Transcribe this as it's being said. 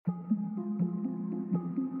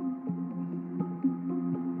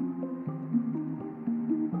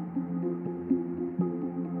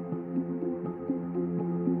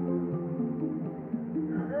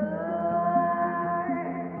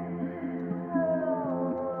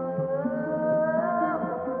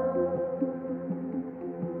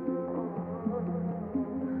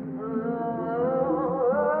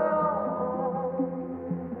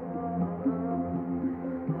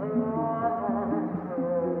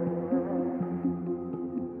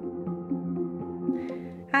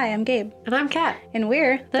Hi, I'm Gabe. And I'm Kat. And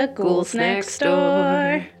we're the Ghouls Next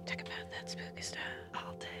Door. Talk about that spooky stuff.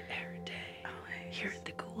 All day, every day. Always. Here at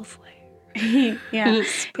the Ghouls Lair. Yeah,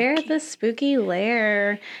 here at the spooky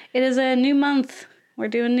lair. It is a new month. We're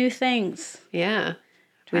doing new things. Yeah.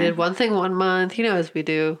 We did one thing 1 month, as we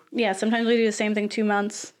do. Yeah, sometimes we do the same thing 2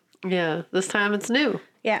 months. Yeah, this time it's new.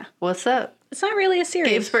 Yeah. What's up? It's not really a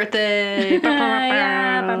series. Gabe's birthday.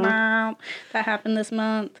 Yeah, that happened this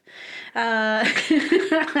month. Yeah,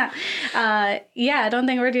 I don't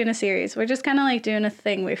think we're doing a series. We're just kind of like doing a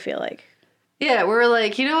thing, we feel like. Yeah, we're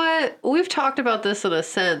like, you know what? We've talked about this in a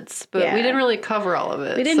sense, but we didn't really cover all of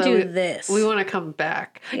it. We didn't do this. We want to come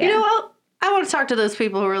back. Yeah. You know what? I want to talk to those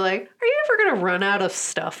people who are like, are you ever going to run out of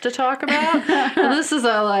stuff to talk about? And this is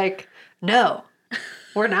no,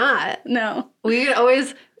 we're not. No. We can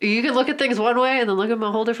always, you can look at things one way and then look at them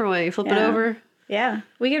a whole different way. You flip it over. Yeah.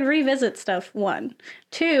 We could revisit stuff, 1.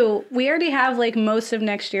 2, we already have like most of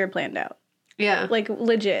next year planned out. Yeah. Like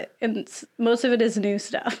legit. And most of it is new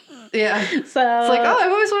stuff. Yeah. So it's like,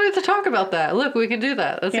 I've always wanted to talk about that. Look, we can do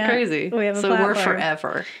that. That's crazy. We have a platform. We're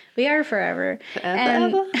forever. We are forever.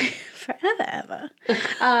 Forever. Forever.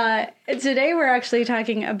 Today we're actually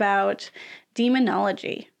talking about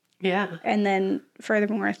demonology. Yeah. And then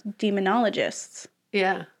furthermore, demonologists.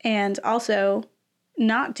 Yeah. And also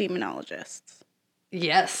not demonologists.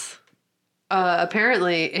 Yes.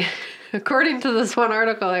 Apparently, according to this one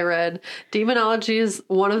article I read, demonology is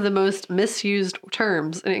one of the most misused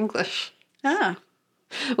terms in English. Ah.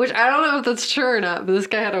 Which I don't know if that's true or not, but this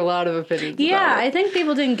guy had a lot of opinions about it. I think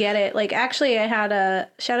people didn't get it. Like, actually, I had a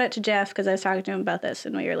shout out to Jeff because I was talking to him about this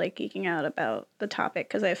and we were like geeking out about the topic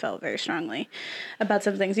because I felt very strongly about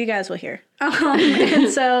some things you guys will hear.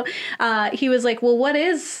 And so he was like, well, what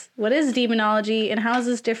is demonology and how is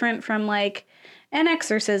this different from like an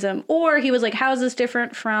exorcism? Or he was like, how is this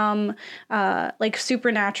different from like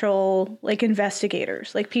supernatural like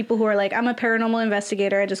investigators, like people who are like, I'm a paranormal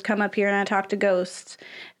investigator, I just come up here and I talk to ghosts,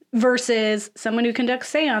 versus someone who conducts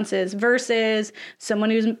seances, versus someone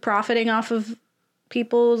who's profiting off of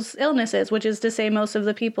people's illnesses, which is to say most of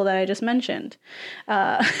the people that I just mentioned.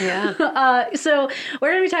 So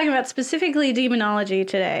we're going to be talking about specifically demonology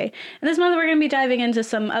today. And this month we're going to be diving into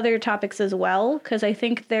some other topics as well, because I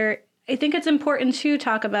think it's important to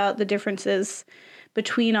talk about the differences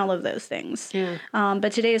between all of those things. Yeah.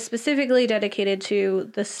 But today is specifically dedicated to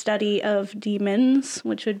the study of demons,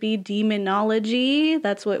 which would be demonology.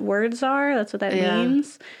 That's what words are. That's what that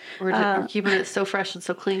means. We're keeping it so fresh and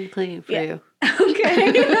so clean for you. Okay.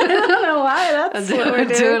 I don't know why that's what we're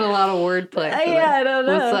doing a lot of wordplay. I don't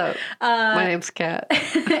know. What's up? My name's Kat.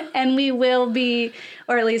 And we will be,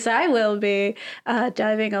 or at least I will be,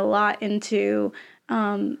 diving a lot into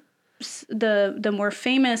the more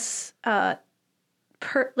famous, I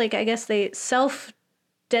guess they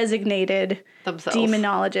self-designated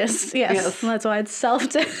demonologists. Yes, that's why it's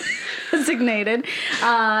self-designated.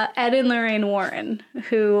 Ed and Lorraine Warren,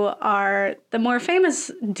 who are the more famous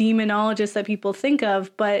demonologists that people think of,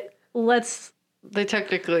 but they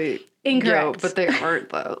technically incorrect, but they aren't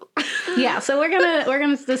though. Yeah, so we're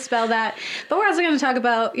gonna dispel that, but we're also gonna talk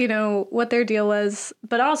about what their deal was,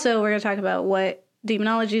 but also we're gonna talk about what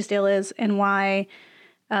demonology's deal is and why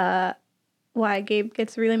Gabe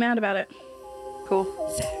gets really mad about it. Cool.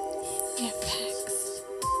 Facts. Yeah, facts.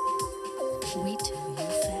 We tell you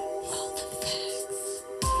facts. All the facts.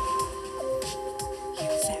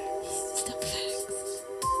 Yeah, facts. Still facts.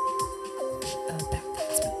 About that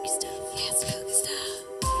spooky stuff. Yeah, spooky stuff.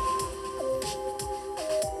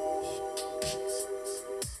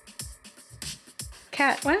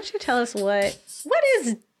 Kat, why don't you tell us what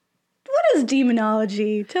is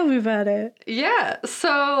demonology? Tell me about it. Yeah.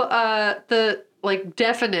 So the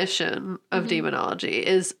definition of demonology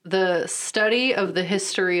is the study of the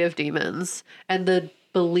history of demons and the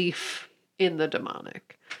belief in the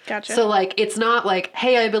demonic. Gotcha. So it's not like,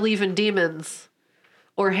 hey, I believe in demons,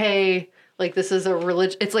 or hey, this is a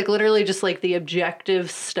religion. It's literally just the objective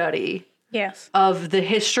study. Yes. Of the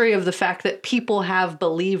history of the fact that people have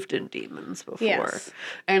believed in demons before. Yes.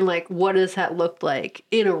 And what does that look like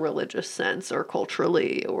in a religious sense or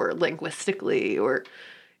culturally or linguistically, or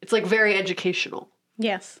it's very educational.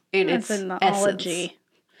 Yes. It's an ology.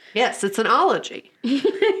 Yes, it's an ology.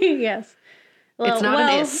 Yes. Well, it's not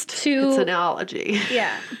an ist. It's an ology.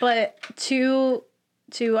 Yeah, but to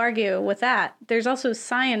argue with that, there's also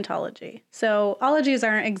Scientology. So ologies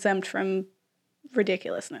aren't exempt from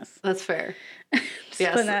ridiculousness. That's fair.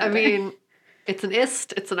 Yes. I mean, it's an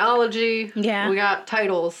ist, it's an ology. Yeah. We got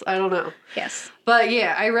titles. I don't know. Yes. But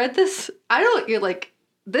yeah, I read this.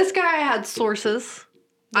 This guy had sources.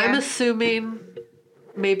 Yeah. I'm assuming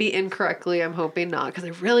maybe incorrectly, I'm hoping not, because I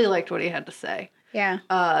really liked what he had to say. Yeah.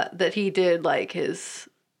 That he did like his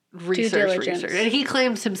diligence. research. And he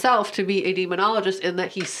claims himself to be a demonologist in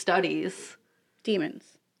that he studies Demons.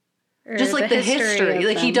 Or just like the history. of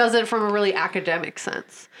Like he them. does it from a really academic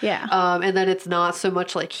sense. Yeah. And then it's not so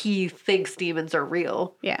much like he thinks demons are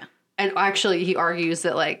real. Yeah. And actually he argues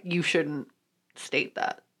that like you shouldn't state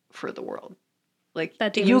that for the world. Like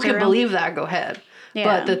That you demons are can real? believe that, go ahead.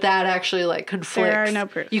 Yeah. But that actually like conflicts. There are no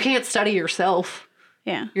proofs. You can't study yourself.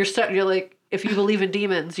 Yeah. You're like, if you believe in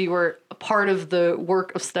demons, you are a part of the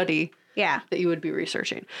work of study Yeah. that you would be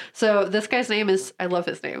researching. So this guy's name is, I love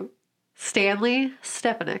his name, Stanley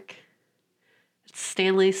Stepanek. It's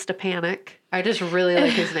Stanley Stepanek. I just really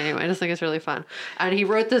like his name. I just think it's really fun. And he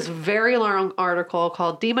wrote this very long article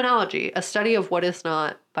called Demonology, a Study of What Is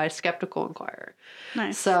Not by Skeptical Inquirer.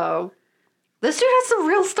 Nice. So this dude has some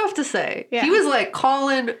real stuff to say. Yeah. He was like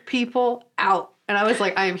calling people out. And I was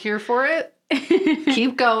like, I am here for it.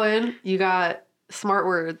 Keep going. You got smart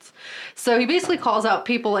words. So he basically calls out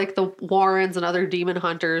people like the Warrens and other demon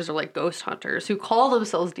hunters or like ghost hunters who call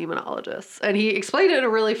themselves demonologists. And he explained it in a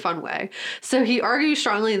really fun way. So he argues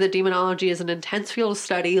strongly that demonology is an intense field of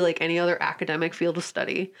study like any other academic field of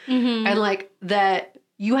study. And like that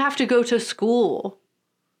you have to go to school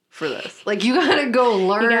for this. Like you gotta go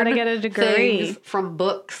learn. You gotta get a degree things from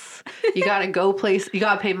books. You gotta go you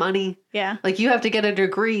gotta pay money. Yeah. Like you have to get a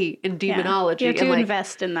degree in demonology. You have to and like,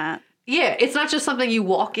 invest in that. yeah, it's not just something you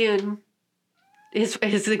walk in. His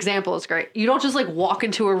example is great. You don't just like walk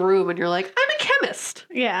into a room and you're like, I'm a chemist,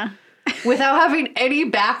 Yeah. without having any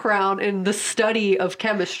background in the study of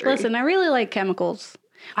chemistry. Listen, I really like chemicals.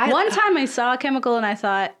 One time I saw a chemical and I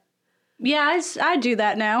thought, yeah, I do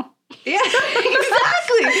that now. Yeah,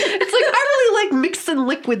 exactly. It's like I really like mixing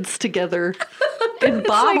liquids together in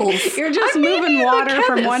bottles. Like, you're just I'm moving maybe a water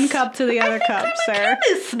from one chemist. cup to the other cup, I'm sir. a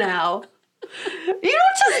chemist now. You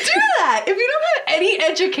don't just do that. If you don't have any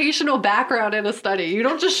educational background in a study, you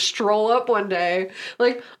don't just stroll up one day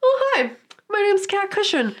like, oh, hi, my name's Kat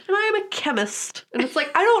Cushion, and I am a chemist. And it's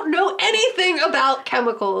like, I don't know anything about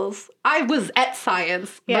chemicals. I was at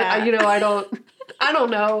science, Yeah. but, I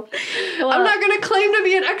don't know. Well, I'm not going to claim to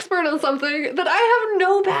be an expert on something that I have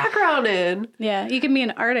no background in. Yeah, you can be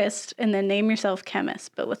an artist and then name yourself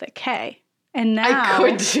chemist, but with a K. And now I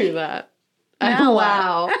could do that. Now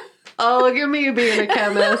Wow. Oh, look at me being a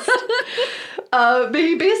chemist. But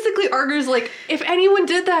he basically argues, like, if anyone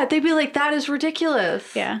did that, they'd be like, that is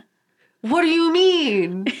ridiculous. Yeah. What do you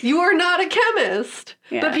mean? You are not a chemist.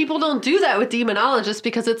 Yeah. But people don't do that with demonologists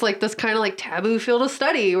because it's like this kind of like taboo field of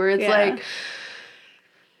study where it's Yeah. like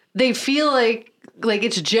they feel like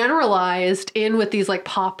it's generalized in with these like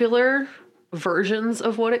popular versions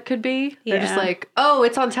of what it could be. They're just Yeah. like, oh,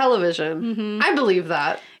 it's on television. I believe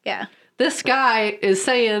that. Yeah. This guy is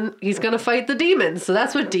saying he's going to fight the demons. So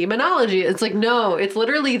that's what demonology is. It's like, no, it's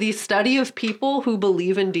literally the study of people who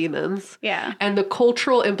believe in demons. Yeah. And the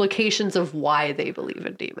cultural implications of why they believe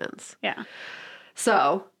in demons. Yeah.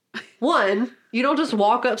 So, one, you don't just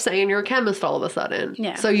walk up saying you're a chemist all of a sudden.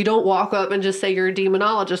 Yeah. So you don't walk up and just say you're a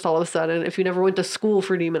demonologist all of a sudden if you never went to school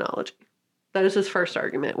for demonology. That is his first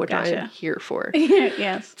argument, which I Gotcha. am here for.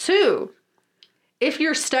 Yes. Two, if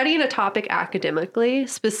you're studying a topic academically,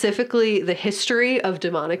 specifically the history of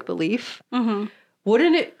demonic belief,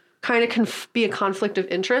 wouldn't it kind of be a conflict of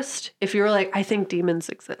interest if you were like, I think demons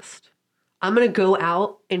exist? I'm going to go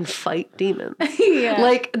out and fight demons. Yeah.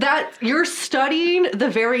 Like that, you're studying the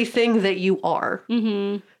very thing that you are.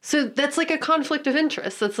 So that's like a conflict of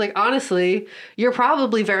interest. That's like, honestly, you're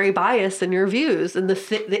probably very biased in your views and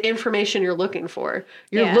the information you're looking for.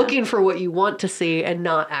 You're Yeah. looking for what you want to see and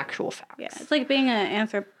not actual facts. Yeah. It's like being an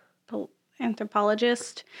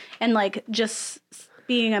anthropologist and like just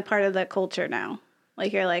being a part of that culture now.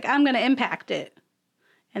 Like you're like, I'm going to impact it.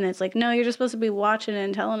 And it's like, no, you're just supposed to be watching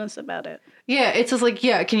and telling us about it. Yeah, it's just like,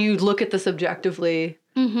 yeah, can you look at this objectively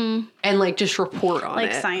and like just report on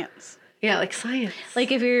Like it? science. Yeah, like science.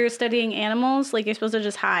 Like if you're studying animals, like you're supposed to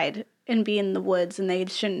just hide and be in the woods and they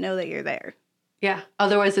shouldn't know that you're there. Yeah,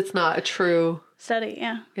 otherwise it's not a true, Study,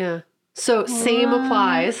 yeah. yeah. So same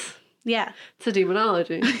applies Yeah. to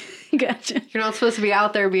demonology. Gotcha. You're not supposed to be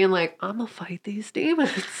out there being like, I'm gonna fight these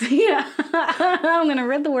demons. Yeah. I'm going to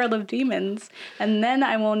rid the world of demons and then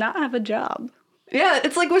I will not have a job. Yeah,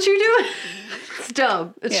 it's like what you're doing. It's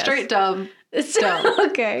dumb. It's Yes. straight dumb. It's dumb.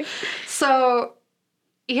 Okay. So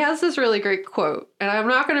he has this really great quote, and I'm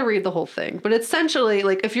not going to read the whole thing, but essentially,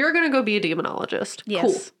 like, if you're going to go be a demonologist, Yes.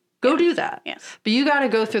 cool. Go do that. Yes. But you got to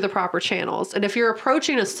go through the proper channels. And if you're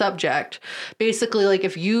approaching a subject, basically, like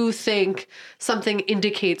if you think something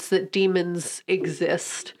indicates that demons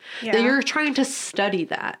exist, Yeah. then you're trying to study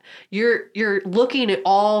that. You're looking at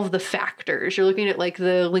all of the factors. You're looking at like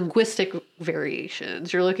the linguistic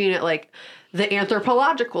variations. You're looking at like the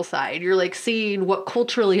anthropological side. You're like seeing what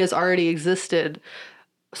culturally has already existed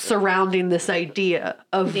surrounding this idea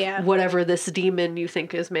of Yeah. whatever this demon you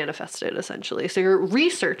think is manifested, essentially. So you're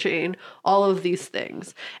researching all of these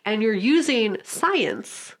things and you're using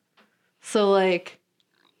science. So like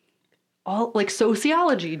all like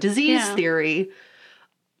sociology, disease Yeah. theory,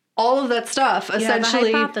 all of that stuff You have a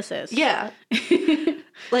essentially. hypothesis. Yeah.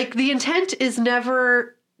 Like the intent is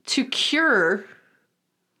never to cure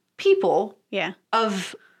people Yeah.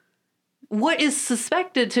 of what is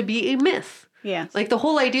suspected to be a myth. Yeah. Like the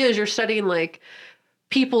whole idea is you're studying like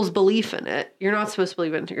people's belief in it. You're not supposed to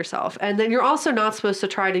believe it yourself. And then you're also not supposed to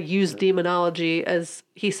try to use demonology, as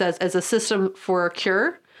he says, as a system for a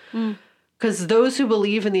cure. Because those who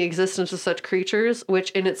believe in the existence of such creatures,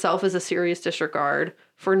 which in itself is a serious disregard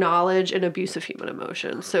for knowledge and abuse of human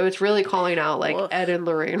emotion. So it's really calling out like Woof. Ed and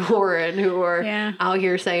Lorraine Warren, who are Yeah. out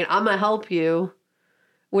here saying, I'm going to help you,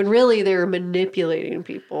 when really they're manipulating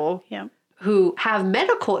people Yeah. who have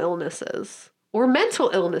medical illnesses or mental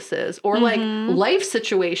illnesses or like life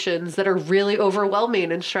situations that are really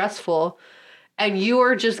overwhelming and stressful, and you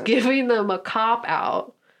are just giving them a cop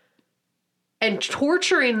out and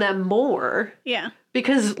torturing them more Yeah.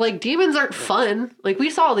 because like demons aren't fun. Like we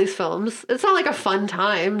saw these films. It's not like a fun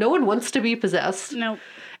time. No one wants to be possessed. Nope.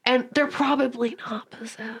 And they're probably not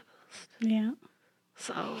possessed. Yeah.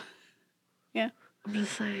 So Yeah. I'm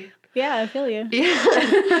just saying. Yeah, I feel you. Yeah.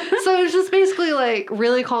 So it's just basically like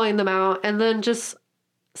really calling them out and then just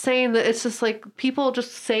saying that it's just like people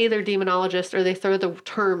just say they're demonologists or they throw the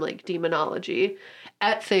term like demonology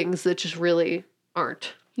at things that just really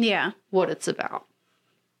aren't Yeah. what it's about.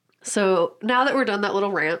 So now that we're done that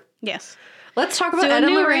little rant, Yes. let's talk about Do a Ed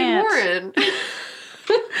and new Lorraine rant. Warren,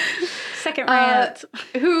 Second rant.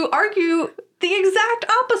 who argue the exact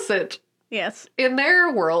opposite Yes. in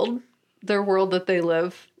their world that they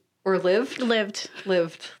live or lived. Lived.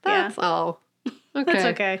 Yeah. That's all. Okay. That's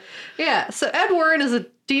okay. Yeah. So Ed Warren is a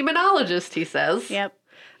demonologist, he says. Yep.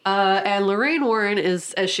 And Lorraine Warren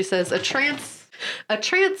is, as she says, a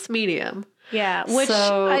trance medium. Yeah. Which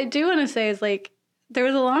So- I do want to say is like, there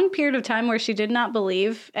was a long period of time where she did not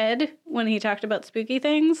believe Ed when he talked about spooky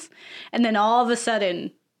things. And then all of a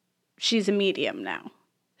sudden, she's a medium now.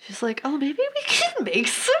 She's like, oh, maybe we can make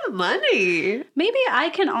some money. Maybe I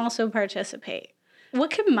can also participate.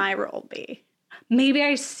 What could my role be? Maybe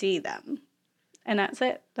I see them. And that's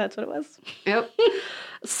it. That's what it was. Yep.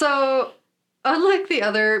 So, unlike the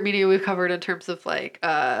other media we've covered in terms of like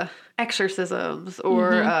exorcisms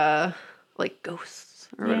or like ghosts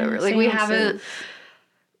or Yeah, whatever, like we seances. haven't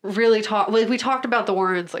really talked. Like we talked about the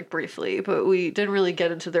Warrens like briefly, but we didn't really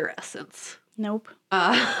get into their essence. Nope.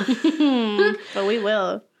 Uh, But we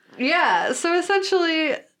will. yeah. So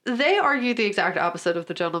essentially, they argue the exact opposite of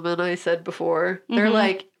the gentleman I said before. They're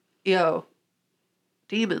like, "Yo,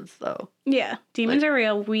 demons though. Yeah. Demons are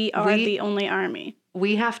real. We are we- the only army.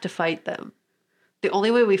 We have to fight them. The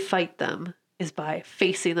only way we fight them is by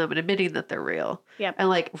facing them and admitting that they're real. Yep. And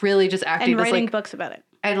like really just acting And as writing like books about it.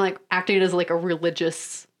 and like acting as like a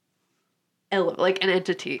religious like an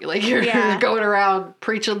entity. Like you're Yeah. going around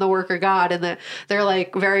preaching the work of God, and that they're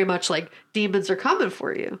like very much like demons are coming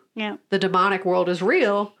for you. Yeah. The demonic world is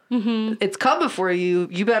real. Mm-hmm. It's coming for you.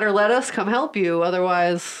 You better let us come help you,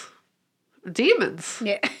 otherwise demons.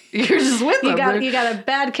 Yeah. You're just with them. You got a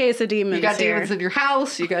bad case of demons. You got here. demons in your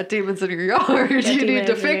house. You got demons in your yard. You need demons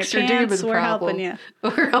to in fix your your pants, demon we're problem. helping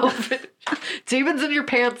you. We're helping. Demons in your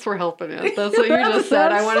pants. We're helping you. That's what you just said.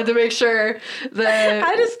 I That's- wanted to make sure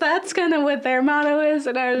that. That's kind of what their motto is,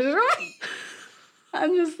 and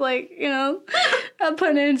I'm just like, I'm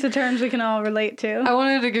putting it into terms we can all relate to. I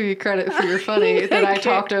wanted to give you credit for your funny that I Thank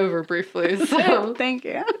you. talked over briefly. So Thank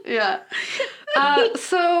you. yeah.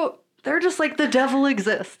 So they're just like the devil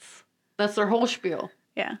exists. That's their whole spiel.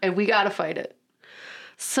 Yeah. And we got to fight it.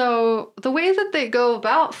 So the way that they go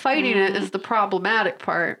about fighting it is the problematic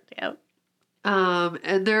part. Yep.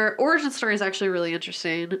 And their origin story is actually really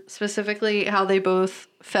interesting, specifically how they both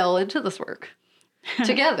fell into this work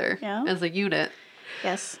together Yeah. as a unit.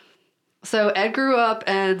 Yes. So Ed grew up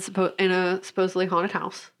in a supposedly haunted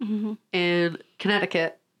house in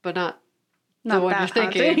Connecticut, but not the Not one that you're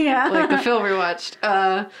thinking, haunted, yeah. like the film we watched.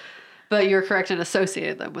 But you're correct and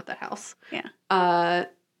associated them with the house. Yeah.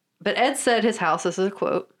 But Ed said his house, this is a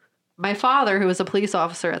quote, my father, who was a police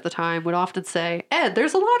officer at the time, would often say, Ed,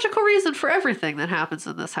 there's a logical reason for everything that happens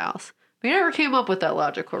in this house. We never came up with that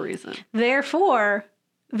logical reason. Therefore,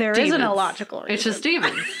 there isn't a Demons. logical reason. It's just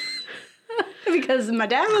demons. Because my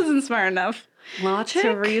dad wasn't smart enough Logic?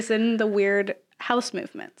 to reason the weird house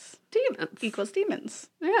movements Demons. equals demons.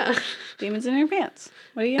 Yeah. Demons in your pants.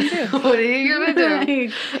 What are you gonna do? What are you going to do?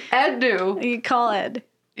 you, Ed knew. you call Ed.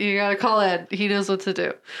 You got to call Ed. He knows what to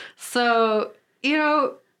do. So,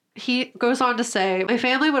 he goes on to say, my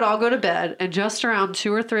family would all go to bed, and just around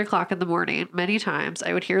 2 or 3 o'clock in the morning, many times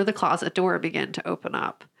I would hear the closet door begin to open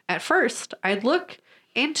up. At first, I'd look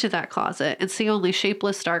into that closet and see only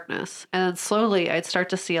shapeless darkness, and then slowly I'd start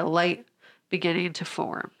to see a light beginning to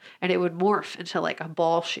form, and it would morph into like a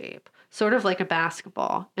ball shape, sort of like a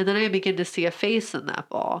basketball, and then I begin to see a face in that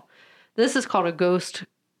ball. This is called a ghost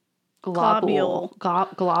globule.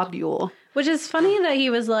 Globule. Which is funny that he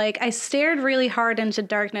was like, I stared really hard into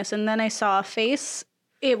darkness and then I saw a face.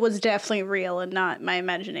 It was definitely real and not my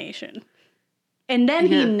imagination. And then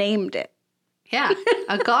he Yeah. named it Yeah,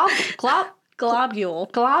 a globule.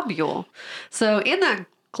 globule. So in that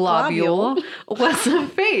globule was a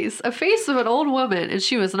face of an old woman, and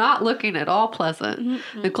she was not looking at all pleasant.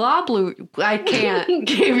 The globule, I can't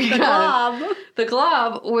give you Glob. The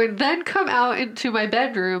glob would then come out into my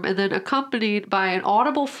bedroom and then accompanied by an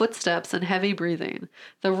audible footsteps and heavy breathing.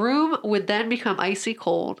 The room would then become icy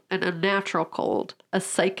cold, an unnatural cold, a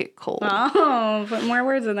psychic cold. Oh, put more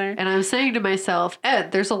words in there. And I'm saying to myself,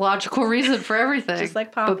 Ed, there's a logical reason for everything. Just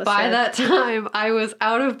like Papa But by said. that time, I was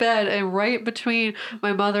out of bed and right between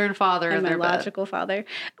my mother and father in And my their bed. logical father.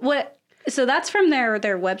 What? So that's from their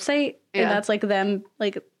website, Yeah. and that's like them.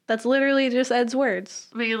 Like that's literally just Ed's words.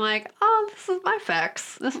 Being like, oh, this is my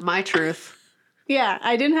facts. This is my truth. Yeah,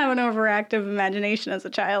 I didn't have an overactive imagination as a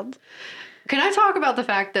child. Can I talk about the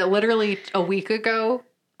fact that literally a week ago,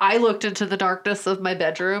 I looked into the darkness of my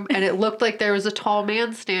bedroom and it looked like there was a tall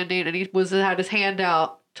man standing and he had his hand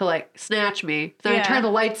out to like snatch me. Then I Yeah. turned the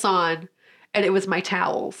lights on and it was my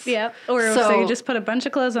towels. Yep. Or So- so you just put a bunch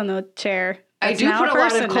of clothes on the chair. I That's do now put a lot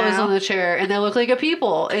of person clothes now. on the chair, and they look like a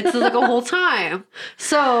people. It's like a whole time.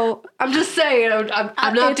 So I'm just saying,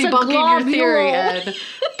 I'm not It's a debunking your theory, globule. Ed,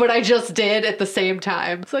 but I just did at the same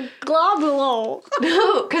time. It's a globule.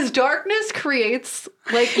 No, because darkness creates,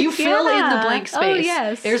 like, you fill in the Yeah. blank space. Oh,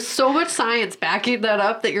 yes. There's so much science backing that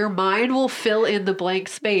up that your mind will fill in the blank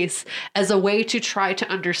space as a way to try to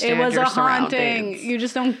understand It was your a haunting. surroundings. You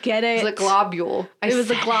just don't get it. It's a globule. It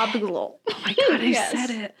was a said globule. Oh my God, I Yes. said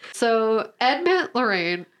it. So Ed met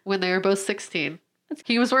Lorraine when they were both 16.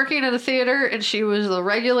 He was working at a theater and she was a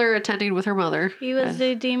regular attending with her mother. He was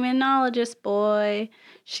a demonologist boy.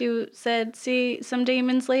 She said, "See some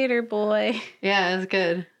demons later, boy." Yeah, it's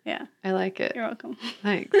good. Yeah, I like it. you're welcome.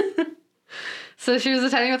 Thanks. So she was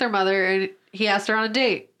attending with her mother and he asked her on a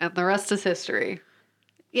date and the rest is history.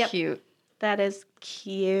 Yep. Cute. That is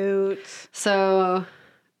cute. So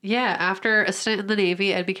yeah, after a stint in the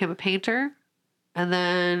Navy, Ed became a painter and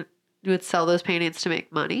then would sell those paintings to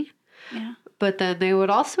make money. Yeah. But then they would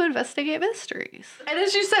also investigate mysteries. And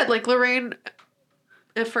as you said, like Lorraine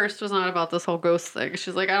at first was not about this whole ghost thing.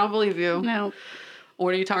 She's like, I don't believe you. No. What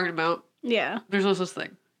are you talking about? Yeah. There's no such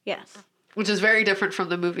thing. Yes. Which is very different from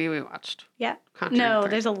the movie we watched. Yeah. Conjuring No, 3.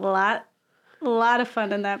 there's a lot of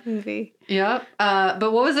fun in that movie. Yep.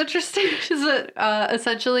 But what was interesting is that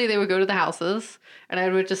essentially they would go to the houses and I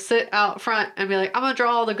would just sit out front and be like, I'm going to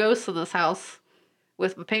draw all the ghosts in this house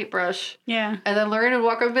with my paintbrush. Yeah. And then Lorraine would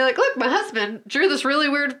walk up and be like, look, my husband drew this really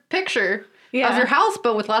weird picture of your house,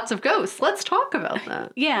 but with lots of ghosts. Let's talk about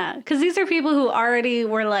that. Yeah, because these are people who already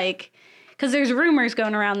were like, because there's rumors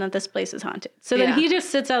going around that this place is haunted. So then Yeah. he just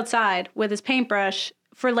sits outside with his paintbrush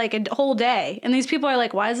for like a whole day. And these people are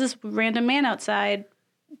like, why is this random man outside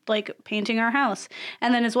like painting our house?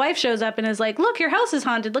 And then his wife shows up and is like, look, your house is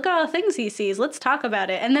haunted. Look at all the things he sees. Let's talk about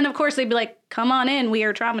it. And then of course they'd be like, come on in. We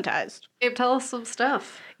are traumatized. Gabe, tell us some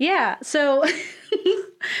stuff. Yeah. So,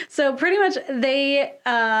 so pretty much they,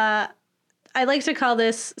 I like to call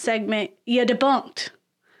this segment, "You Debunked."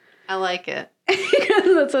 I like it.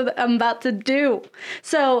 That's what I'm about to do.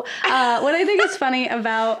 So, what I think is funny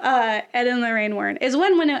about Ed and Lorraine Warren is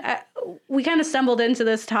when we kind of stumbled into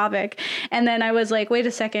this topic, and then I was like, wait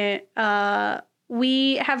a second,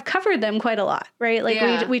 we have covered them quite a lot, right? Like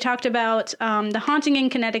Yeah. we talked about the haunting in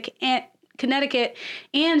Connecticut Connecticut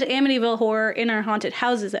and Amityville Horror in our Haunted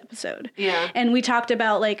Houses episode. Yeah. And we talked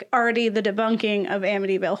about like already the debunking of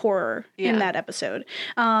Amityville Horror in that episode.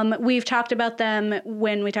 We've talked about them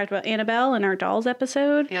when we talked about Annabelle in our Dolls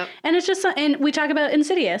episode. Yep. And it's just, and we talk about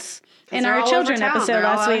Insidious in our children episode They're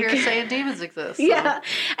last all week. Out here saying demons exist. So. Yeah.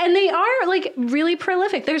 And they are like really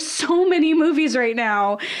prolific. There's so many movies right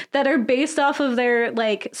now that are based off of their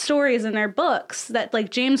like stories and their books that like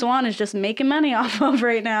James Wan is just making money off of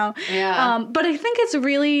right now. Yeah. But I think it's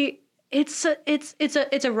really it's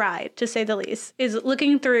a ride, to say the least, is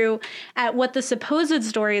looking through at what the supposed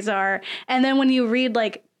stories are. And then when you read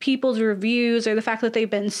like people's reviews or the fact that they've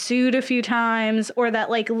been sued a few times, or that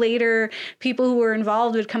like later people who were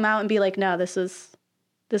involved would come out and be like, no, this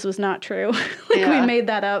was not true. Like we made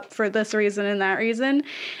that up for this reason and that reason.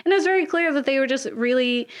 And it's very clear that they were just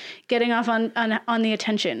really getting off on the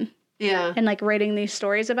attention. Yeah. And like writing these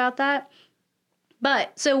stories about that.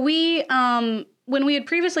 But so we, when we had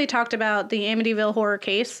previously talked about the Amityville Horror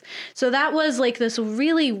case, so that was like this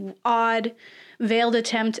really odd veiled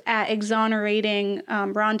attempt at exonerating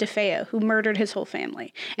Ron DeFeo, who murdered his whole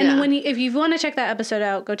family. And when if you want to check that episode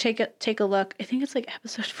out, go take a look. I think it's like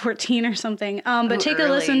episode 14 or something. But take a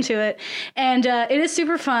listen to it. And it is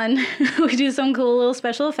super fun. We do some cool little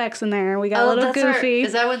special effects in there. We got a little goofy.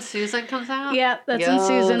 Is that when Susan comes out? Yeah, that's when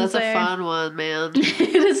Susan's That's there. a fun one, man.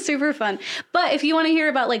 It is super fun. But if you want to hear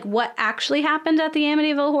about like what actually happened at the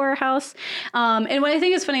Amityville Horror House, and what I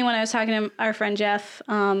think is funny, when I was talking to our friend Jeff,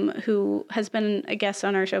 who has been a guest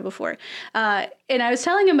on our show before, and I was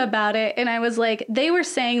telling him about it, and I was like, they were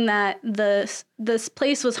saying that this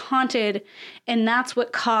place was haunted, and that's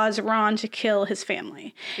what caused Ron to kill his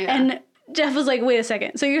family. Yeah. And Jeff was like, wait a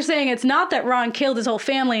second. So you're saying it's not that Ron killed his whole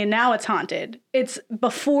family and now it's haunted. It's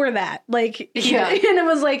before that. Like, yeah. And it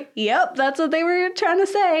was like, yep, that's what they were trying to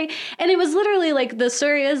say. And it was literally like, the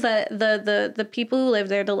story is that the people who live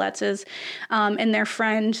there, the Letzes, and their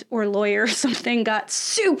friend or lawyer or something got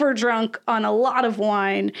super drunk on a lot of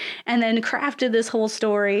wine and then crafted this whole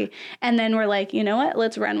story. And then we're like, you know what?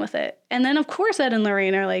 Let's run with it. And then of course Ed and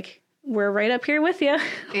Lorraine are like, we're right up here with you.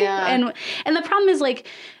 Yeah. And the problem is like,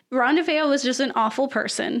 Ron DeFeo was just an awful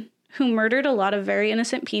person who murdered a lot of very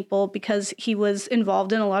innocent people because he was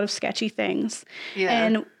involved in a lot of sketchy things. Yeah.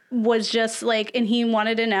 And was just like, and he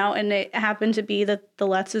wanted an out, and it happened to be that the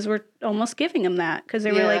Lutzes were almost giving him that because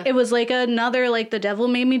they were like, it was like another like the devil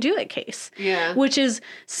made me do it case. Yeah. Which is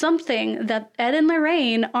something that Ed and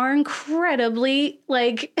Lorraine are incredibly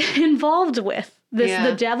like involved with.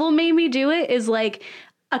 The devil made me do it is like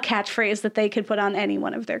a catchphrase that they could put on any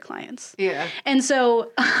one of their clients. Yeah. And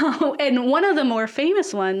so, and one of the more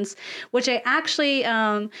famous ones, which I actually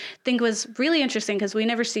think was really interesting because we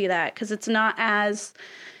never see that because it's not as,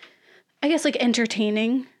 I guess, like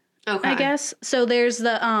entertaining, I guess. So there's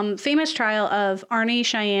the famous trial of Arnie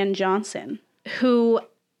Cheyenne Johnson, who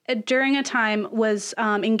during a time was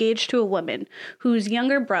engaged to a woman whose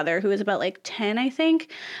younger brother, who was about like 10, I think,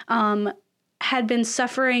 had been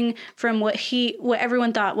suffering from what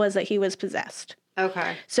everyone thought was that he was possessed.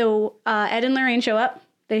 Okay. So Ed and Lorraine show up.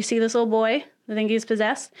 They see this little boy. They think he's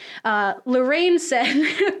possessed. Lorraine said,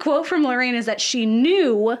 a quote from Lorraine is that she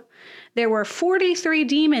knew there were 43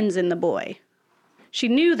 demons in the boy. She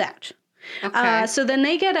knew that. Okay. So then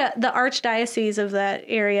they get the archdiocese of that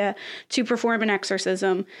area to perform an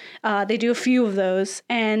exorcism. They do a few of those,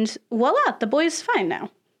 and voila, the boy's fine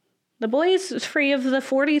now. The boy is free of the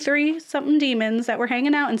 43-something demons that were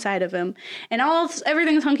hanging out inside of him. And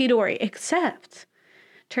everything's hunky-dory, except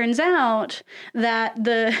turns out that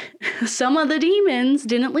some of the demons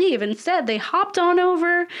didn't leave. Instead, they hopped on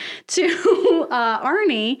over to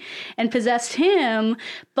Arnie and possessed him,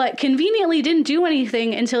 but conveniently didn't do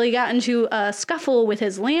anything until he got into a scuffle with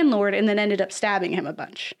his landlord and then ended up stabbing him a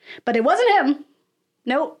bunch. But it wasn't him.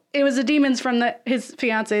 Nope. It was the demons from his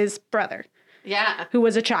fiance's brother. Yeah. Who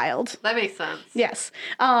was a child. That makes sense. Yes.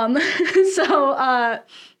 Following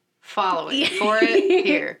for it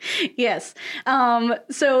here. Yes.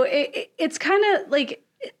 So it's kind of like,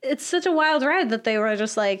 it's such a wild ride that they were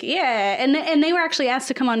just like, yeah. And they were actually asked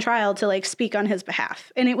to come on trial to like speak on his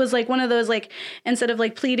behalf. And it was like one of those, like, instead of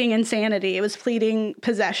like pleading insanity, it was pleading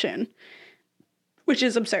possession, which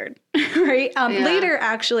is absurd, right? Later,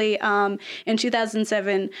 actually, in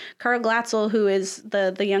 2007, Carl Glatzel, who is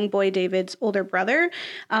the young boy David's older brother,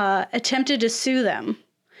 attempted to sue them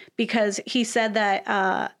because he said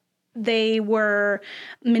that they were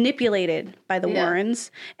manipulated by the Warrens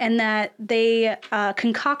and that they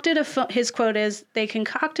concocted his quote is, they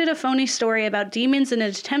concocted a phony story about demons in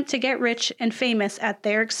an attempt to get rich and famous at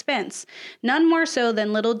their expense. None more so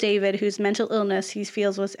than little David, whose mental illness he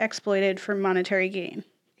feels was exploited for monetary gain.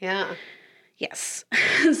 Yeah. Yes.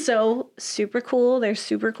 So super cool. They're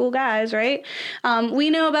super cool guys, right?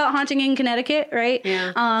 We know about Haunting in Connecticut, right?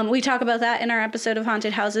 Yeah. We talk about that in our episode of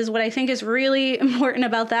Haunted Houses. What I think is really important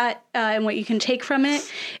about that and what you can take from it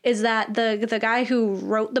is that the guy who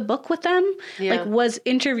wrote the book with them like was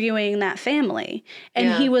interviewing that family.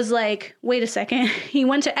 And he was like, wait a second. He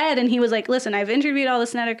went to Ed and he was like, listen, I've interviewed all the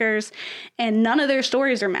Snedekers and none of their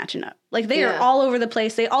stories are matching up. Like they are all over the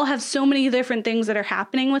place. They all have so many different things that are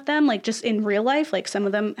happening with them, like just in real life. Like some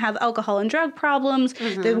of them have alcohol and drug problems.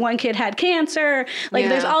 The one kid had cancer. Like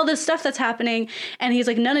there's all this stuff that's happening. And he's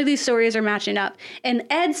like, none of these stories are matching up. And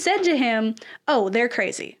Ed said to him, oh, they're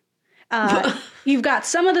crazy. You've got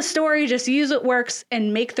some of the story, just use what works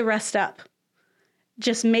and make the rest up.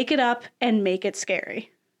 Just make it up and make it scary.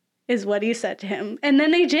 Is what he said to him. And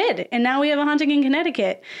then they did. And now we have a Haunting in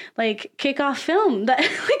Connecticut, like kickoff film that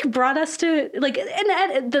like brought us to like,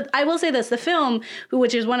 and I will say this, the film,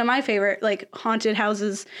 which is one of my favorite, like haunted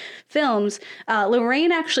houses films,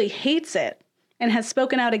 Lorraine actually hates it and has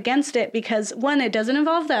spoken out against it because one, it doesn't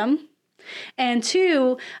involve them. And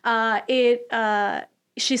two,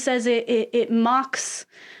 she says it mocks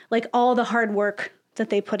like all the hard work that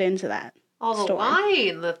they put into that. All the story.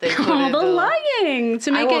 lying that they put all into the lying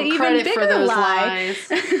to make it even bigger for those lie.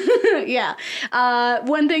 lies. Yeah.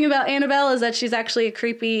 One thing about Annabelle is that she's actually a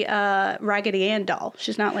creepy Raggedy Ann doll.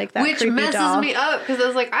 She's not like that Which creepy messes doll. me up because I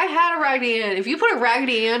was like, I had a Raggedy Ann. If you put a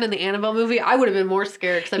Raggedy Ann in the Annabelle movie, I would have been more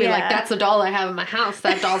scared because I'd be like, that's the doll I have in my house.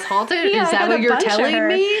 That doll's haunted? Yeah, is I that had what a you're bunch of telling her.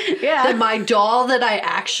 me? Yeah. That my doll that I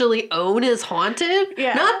actually own is haunted?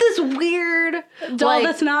 Yeah. Not this weird doll like,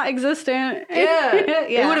 that's not existent. Yeah.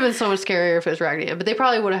 Yeah. It would have been so much scarier if it was Raggedy Ann, but they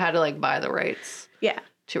probably would have had to like buy the rights Yeah.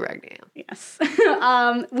 to Raggedy Ann. Yes.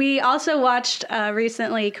 We also watched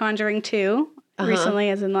recently Conjuring 2. Recently,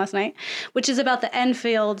 as in last night, which is about the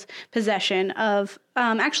Enfield possession of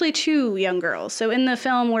actually two young girls. So in the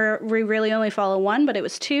film where we really only follow one, but it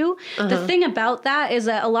was two. The thing about that is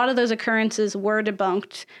that a lot of those occurrences were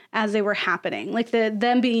debunked as they were happening. Like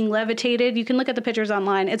them being levitated. You can look at the pictures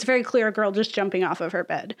online. It's very clear a girl just jumping off of her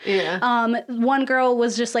bed. Yeah. One girl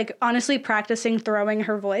was just like honestly practicing throwing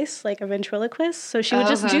her voice like a ventriloquist. So she would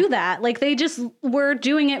just do that. Like they just were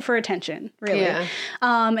doing it for attention, really. Yeah.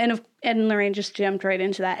 And Lorraine just jumped right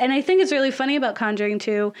into that. And I think it's really funny about Conjuring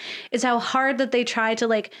 2 is how hard that they try to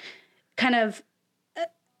like kind of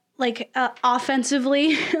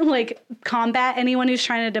offensively like combat anyone who's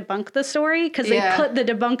trying to debunk the story because they put the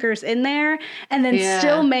debunkers in there and then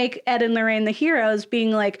still make Ed and Lorraine the heroes being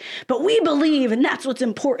like, but we believe and that's what's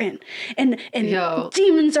important. And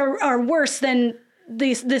demons are worse than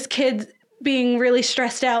this kid being really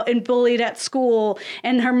stressed out and bullied at school,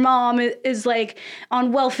 and her mom is like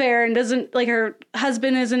on welfare and doesn't like her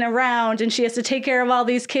husband isn't around and she has to take care of all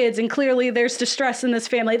these kids and clearly there's distress in this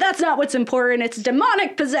family. That's not what's important. It's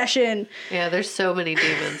demonic possession. Yeah, there's so many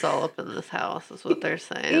demons all up in this house is what they're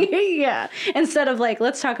saying. Yeah. Instead of like,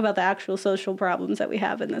 let's talk about the actual social problems that we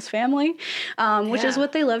have in this family, which is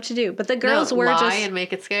what they love to do. But the girls were lie just and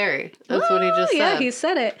make it scary. That's what he just said. Yeah, he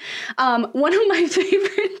said it. One of my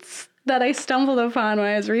favorites that I stumbled upon when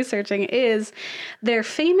I was researching is their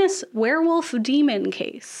famous werewolf demon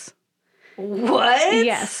case. What?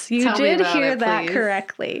 Yes, you Tell me did about hear it, that please.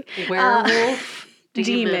 correctly. Werewolf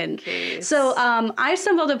demon case. So I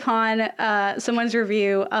stumbled upon someone's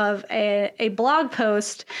review of a blog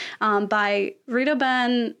post by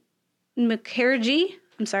Ridoban Mukherjee.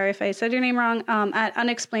 I'm sorry if I said your name wrong, at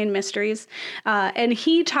Unexplained Mysteries. And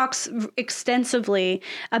he talks extensively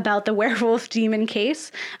about the werewolf demon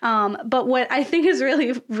case. But what I think is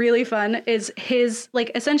really, really fun is his,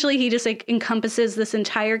 like, essentially he just like encompasses this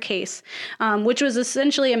entire case, which was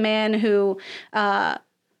essentially a man who,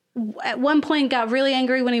 at one point got really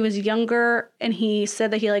angry when he was younger, and he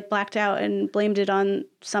said that he like blacked out and blamed it on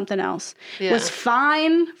something else. Was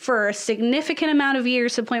fine for a significant amount of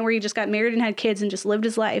years to the point where he just got married and had kids and just lived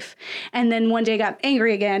his life. And then one day got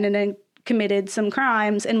angry again and then committed some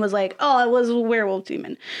crimes and was like, oh, it was a werewolf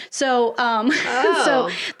demon. So, so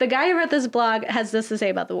the guy who wrote this blog has this to say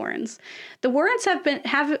about the Warrens. The Warrens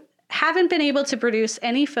haven't been able to produce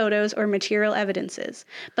any photos or material evidences,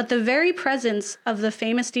 but the very presence of the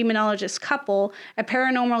famous demonologist couple, a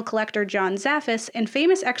paranormal collector John Zaffis, and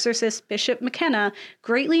famous exorcist Bishop McKenna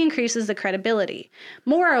greatly increases the credibility.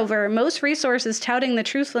 Moreover, most resources touting the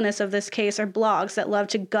truthfulness of this case are blogs that love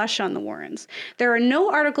to gush on the Warrens. There are no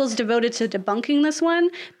articles devoted to debunking this one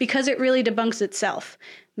because it really debunks itself.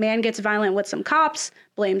 Man gets violent with some cops,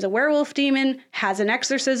 blames a werewolf demon, has an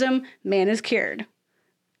exorcism, man is cured.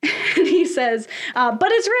 And he says,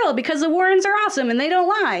 but it's real because the Warrens are awesome and they don't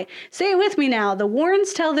lie. Say it with me now. The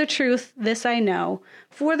Warrens tell the truth. This I know.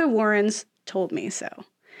 For the Warrens told me so.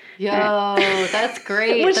 Yo, that's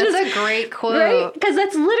great. Which That's is a great quote. Right? Because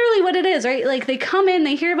that's literally what it is, right? Like, they come in,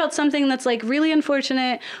 they hear about something that's, like, really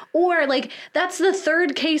unfortunate, or, like, that's the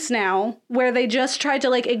third case now where they just tried to,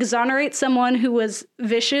 like, exonerate someone who was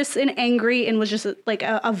vicious and angry and was just, like,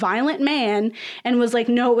 a violent man, and was like,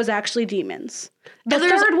 no, it was actually demons. The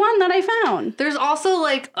third one that I found. There's also,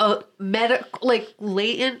 like, a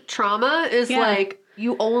latent trauma is, Yeah. like,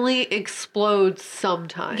 you only explode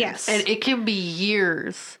sometimes. Yes. And it can be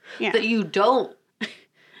years Yeah. that you don't.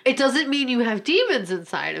 It doesn't mean you have demons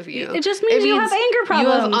inside of you. It just means you have anger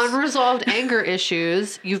problems. You have unresolved anger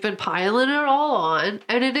issues. You've been piling it all on,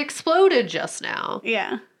 and it exploded just now.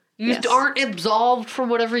 Yeah. You Yes. aren't absolved from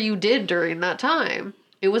whatever you did during that time.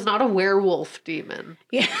 It was not a werewolf demon.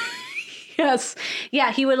 Yeah. Yes.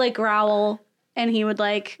 Yeah, he would, like, growl. And he would,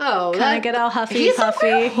 like, Oh, kind of get all huffy he's a puffy.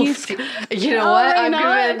 werewolf. You know what? I'm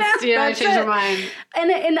convinced. Yeah, I That's changed my it. mind.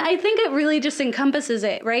 And I think it really just encompasses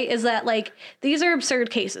it, right? Is that, like, these are absurd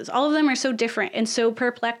cases. All of them are so different and so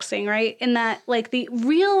perplexing, right? In that, like, the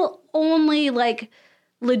real only, like,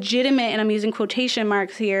 legitimate, and I'm using quotation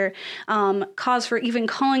marks here, cause for even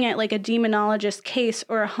calling it, like, a demonologist case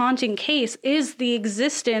or a haunting case is the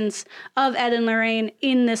existence of Ed and Lorraine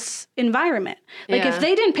in this environment. Like, Yeah. if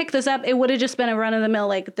they didn't pick this up, it would have just been a run-of-the-mill,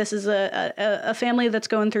 like, this is a family that's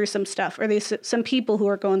going through some stuff, or these some people who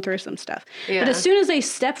are going through some stuff. Yeah. But as soon as they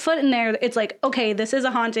step foot in there, it's like, okay, this is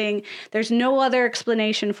a haunting. There's no other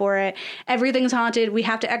explanation for it. Everything's haunted. We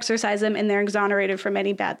have to exorcise them, and they're exonerated from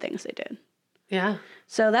any bad things they did. Yeah.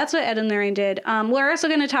 So that's what Ed and Lorraine did. We're also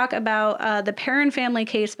going to talk about the Perron family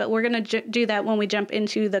case, but we're going to do that when we jump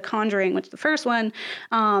into The Conjuring, which is the first one,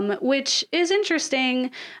 which is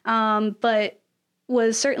interesting, but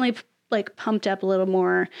was certainly, like, pumped up a little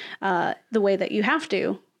more the way that you have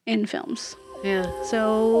to in films. Yeah.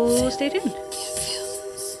 So stay tuned.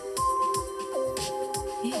 Films.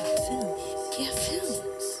 Yeah, films. Yeah,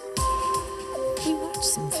 films. We watch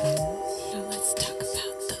some films. Now let's talk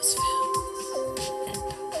about those films. And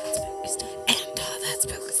all that spooky stuff. And all that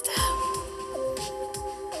spooky stuff.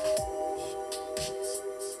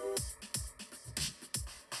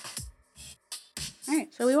 All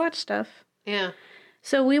right, so we watched stuff. Yeah.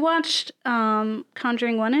 So we watched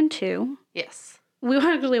Conjuring 1 and 2. Yes. We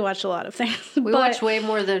actually watched a lot of things. We watched way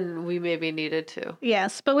more than we maybe needed to.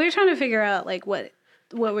 Yes, but we were trying to figure out, like, what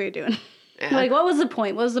we were doing. Yeah. Like, what was the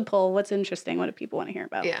point? What was the pull? What's interesting? What do people want to hear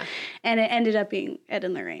about? Yeah. And it ended up being Ed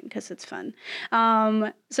and Lorraine because it's fun.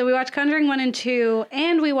 So we watched Conjuring 1 and 2,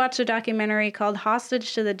 and we watched a documentary called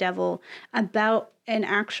Hostage to the Devil about an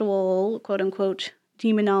actual, quote-unquote,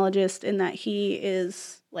 demonologist, in that he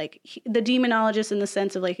is, like, the demonologist in the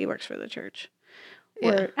sense of, like, he works for the church. Yeah.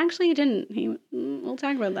 Or actually he didn't. We'll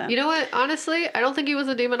talk about that. You know what? Honestly, I don't think he was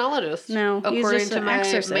a demonologist. No, he's according just to an my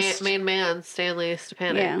exorcist. main man, Stanley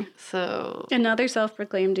Stepanek. Yeah. So Another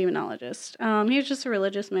self-proclaimed demonologist. He was just a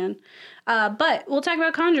religious man. But we'll talk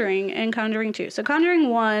about Conjuring and Conjuring 2. So Conjuring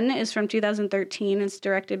 1 is from 2013. It's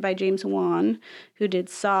directed by James Wan, who did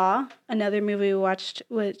Saw, another movie we watched,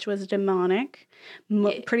 which was demonic.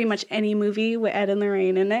 Pretty much any movie with Ed and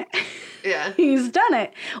Lorraine in it. yeah, He's done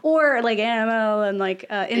it. Or like Annabelle and like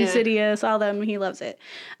Insidious, all them. He loves it.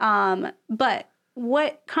 But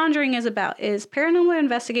what Conjuring is about is paranormal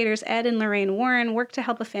investigators Ed and Lorraine Warren work to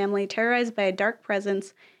help a family terrorized by a dark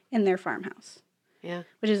presence in their farmhouse, yeah,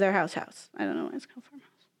 which is their house. I don't know why it's called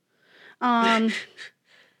farmhouse.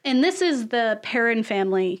 And this is the Perron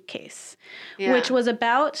family case, yeah. which was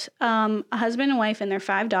about a husband and wife and their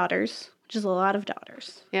 5 daughters, which is a lot of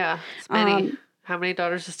daughters. Yeah, it's many. How many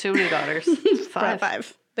daughters is too many daughters? 5.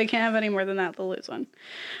 5. They can't have any more than that. They'll lose one.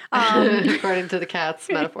 According to the cat's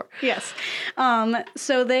metaphor. Yes.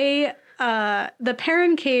 So they, the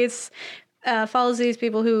Perron case follows these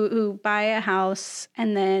people who buy a house,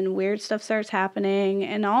 and then weird stuff starts happening,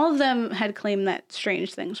 and all of them had claimed that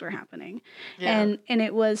strange things were happening. Yeah. And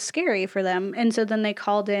it was scary for them. And so then they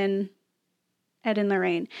called in Ed and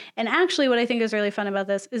Lorraine. And actually what I think is really fun about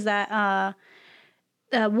this is that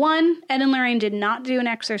one, Ed and Lorraine did not do an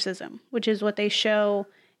exorcism, which is what they show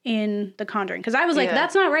in The Conjuring. Because I was like, Yeah.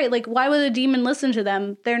 that's not right. Like, why would a demon listen to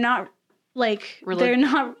them? They're not like they're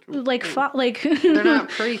not like They're not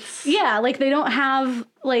priests. yeah, like they don't have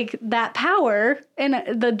like that power, and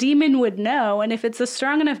the demon would know. And if it's a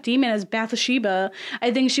strong enough demon as Bathsheba,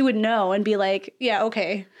 I think she would know and be like, yeah,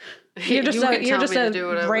 okay, you're just You can a, you're tell just me a to do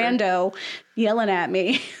whatever. rando yelling at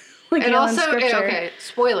me. Like And yelling also, scripture. okay,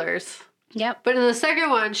 spoilers. Yep. But in the second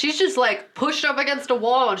one, she's just like pushed up against a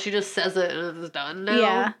wall and she just says it and it's done now.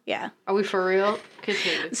 Yeah, yeah. Are we for real?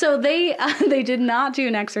 Continue. So they did not do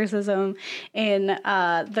an exorcism in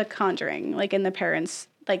The Conjuring, like in the parents'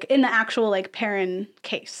 like in the actual like Perrin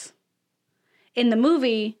case. In the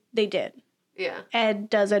movie, they did. Yeah. Ed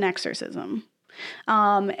does an exorcism.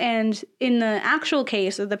 And in the actual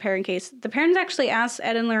case of the Perrin case, the parents actually asked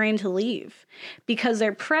Ed and Lorraine to leave because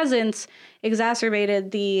their presence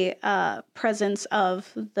exacerbated the presence of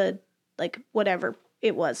the, like, whatever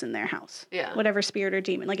it was in their house. Yeah. Whatever spirit or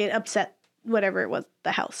demon. Like, it upset whatever it was,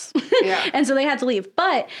 the house. Yeah. And so they had to leave.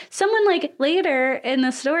 But someone, like, later in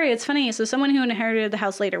the story, it's funny. So someone who inherited the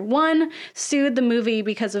house later, one, sued the movie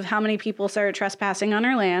because of how many people started trespassing on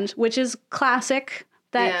her land, which is classic.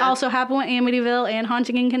 That also happened with Amityville and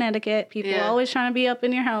Haunting in Connecticut. People always trying to be up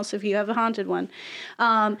in your house if you have a haunted one.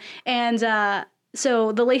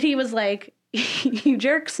 So the lady was like, you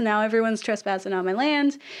jerks, now everyone's trespassing on my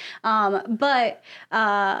land. But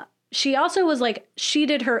she also was like, she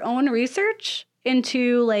did her own research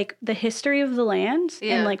into like the history of the land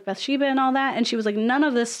and like Bathsheba and all that. And she was like, none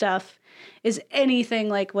of this stuff is anything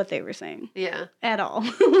like what they were saying. Yeah. At all.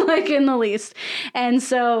 Like in the least. And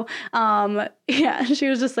so, she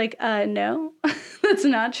was just like, no, that's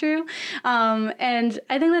not true. And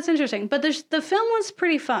I think that's interesting. But the film was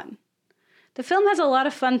pretty fun. The film has a lot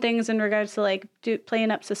of fun things in regards to like playing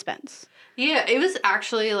up suspense. Yeah, it was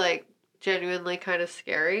actually like genuinely kind of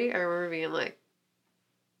scary. I remember being like,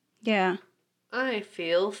 yeah. I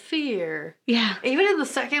feel fear. Yeah. Even in the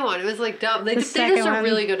second one, it was like dumb. They just are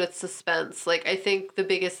really good at suspense. Like, I think the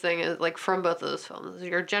biggest thing is, like, from both of those films,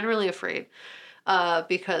 you're generally afraid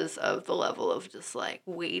because of the level of just, like,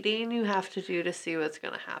 waiting you have to do to see what's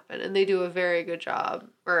going to happen. And they do a very good job.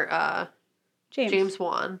 Or, James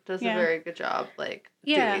Wan does a very good job, like,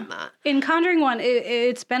 doing that. In Conjuring 1,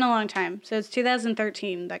 it's been a long time. So it's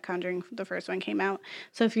 2013 that Conjuring, the first one, came out.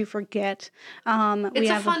 So if you forget, it's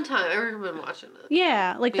a fun time. I recommend watching it.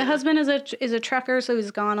 Yeah, like the husband is a trucker, so he's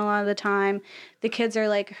gone a lot of the time. The kids are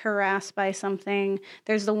like harassed by something.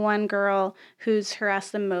 There's the one girl who's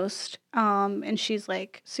harassed the most, and she's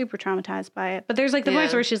like super traumatized by it. But there's like the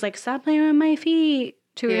voice where she's like, "Stop playing with my feet."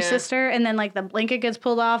 To her sister, and then like the blanket gets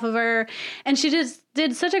pulled off of her, and she just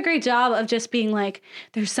did such a great job of just being like,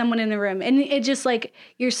 there's someone in the room, and it just like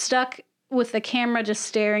you're stuck with the camera just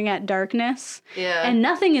staring at darkness, and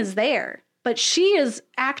nothing is there, but she is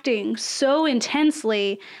acting so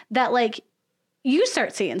intensely that like you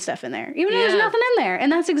start seeing stuff in there, even though there's nothing in there,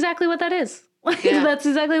 and that's exactly what that is. Like that's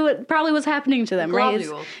exactly what probably was happening to them, right?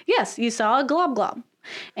 Yes, you saw a glob.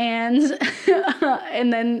 And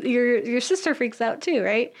and then your sister freaks out too,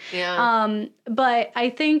 right? Yeah. But I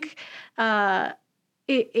think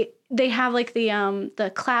they have like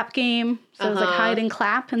the clap game, so it's like hide and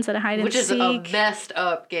clap instead of hide and seek. Which is a messed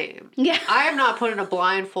up game. Yeah. I am not putting a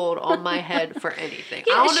blindfold on my head for anything.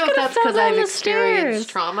 I don't know if that's because I've experienced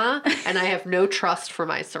trauma and I have no trust for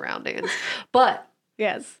my surroundings. But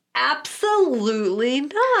absolutely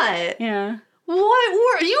not. Yeah.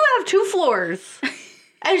 What? You have 2 floors.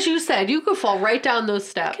 As you said, you could fall right down those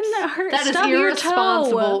steps. That is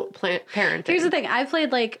irresponsible parenting. Here's the thing. I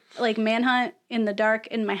played like Manhunt in the dark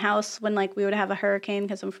in my house when like we would have a hurricane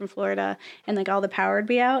because I'm from Florida and like all the power would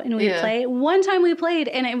be out and we'd play. One time we played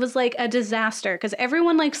and it was like a disaster because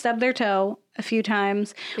everyone like stubbed their toe a few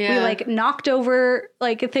times. We like knocked over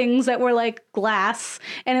like things that were like glass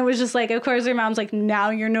and it was just like, of course, your mom's like,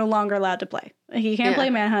 now you're no longer allowed to play. Like, you can't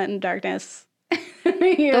play Manhunt in darkness.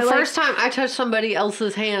 The first time I touched somebody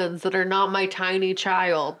else's hands that are not my tiny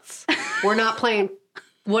child's, we're not playing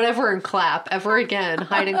whatever and clap ever again.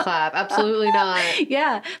 Hide and clap. Absolutely not.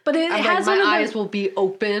 Yeah. But it has like, my eyes will be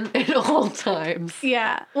open at all times.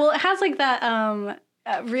 Yeah. Well, it has like that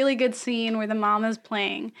a really good scene where the mom is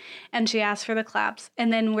playing and she asks for the claps.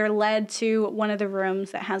 And then we're led to one of the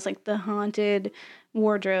rooms that has like the haunted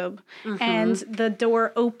wardrobe and the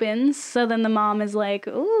door opens, so then the mom is like,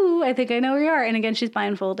 ooh, I think I know where you are, and again she's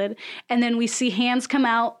blindfolded, and then we see hands come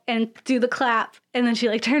out and do the clap, and then she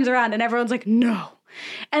like turns around and everyone's like, no,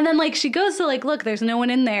 and then like she goes to like look, there's no one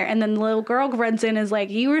in there, and then the little girl runs in and is like,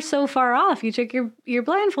 you were so far off, you took your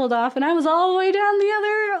blindfold off and I was all the way down the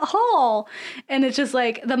other hall, and it's just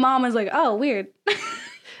like the mom is like, oh, weird.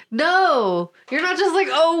 No, you're not just like,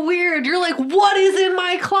 oh, weird. You're like, what is in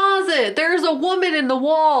my closet? There's a woman in the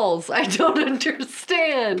walls. I don't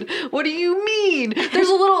understand. What do you mean? There's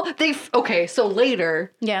a little, okay, so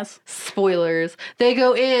later. Yes. Spoilers. They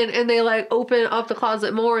go in and they like open up the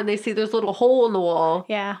closet more and they see there's a little hole in the wall.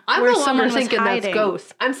 Yeah. I'm no longer thinking that's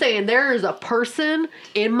ghosts. I'm saying there is a person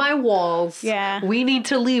in my walls. Yeah. We need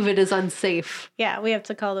to leave. It is unsafe. Yeah, we have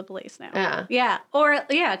to call the police now. Yeah. Yeah. Or,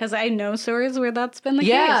 yeah, because I know stories where that's been the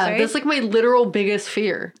case. Right? That's like my literal biggest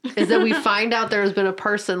fear is that we find out there has been a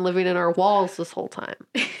person living in our walls this whole time.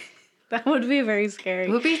 That would be very scary.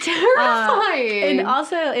 It would be terrifying. And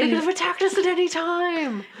also, They could have attacked us at any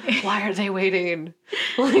time. Why are they waiting?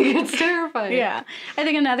 Like, it's terrifying. yeah. I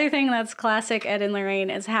think another thing that's classic Ed and Lorraine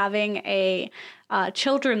is having a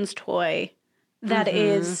children's toy that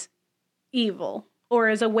is evil or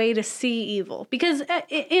is a way to see evil. Because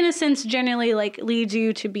innocence generally like leads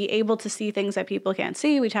you to be able to see things that people can't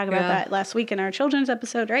see. We talked about that last week in our children's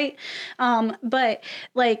episode, right? But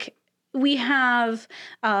like we have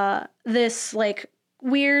this like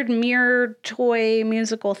weird mirror toy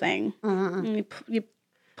musical thing. You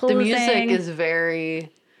pull The the music thing. is very...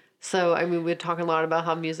 So, I mean, we're talking a lot about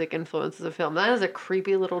how music influences a film. That is a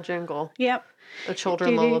creepy little jingle. Yep. A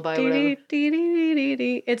children lullaby, whatever.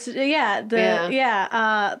 It's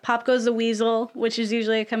Pop Goes the Weasel, which is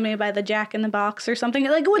usually accompanied by the Jack in the Box or something.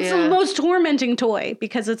 Like, what's the most tormenting toy?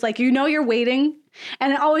 Because it's like, you know, you're waiting,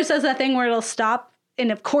 and it always does that thing where it'll stop,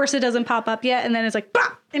 and of course it doesn't pop up yet, and then it's like,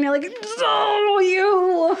 bah! And you're like, oh,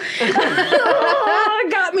 you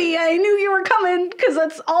got me. I knew you were coming because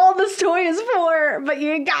that's all this toy is for, but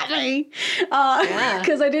you got me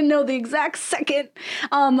because I didn't know the exact second.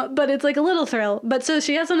 But it's like a little thrill. But so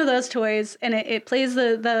she has one of those toys, and it plays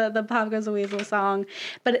the Pop Goes the Weasel song.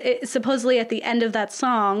 But supposedly at the end of that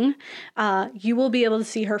song, you will be able to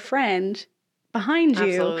see her friend behind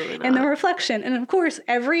you in the reflection. And of course,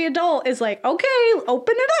 every adult is like, okay,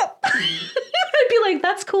 open it up. I'd be like,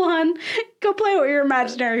 that's cool, hon. Go play with your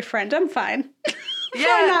imaginary friend. I'm fine.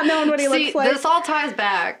 I'm not knowing what he looks like. This all ties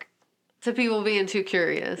back to people being too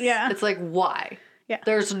curious. Yeah. It's like, why? Yeah.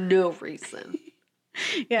 There's no reason.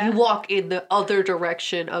 Yeah. You walk in the other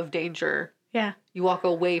direction of danger. Yeah. You walk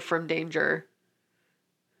away from danger.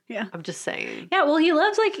 Yeah. I'm just saying. Yeah, well, he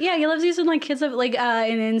loves using like kids of like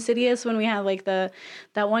in Insidious when we have like that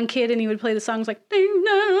one kid and he would play the songs like ding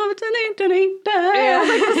like the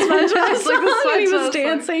SpongeBob song, and he was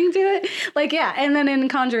dancing to it. Like and then in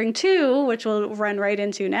Conjuring 2, which we'll run right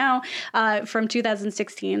into now, from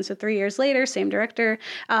 2016, so 3 years later, same director.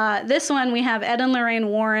 This one we have Ed and Lorraine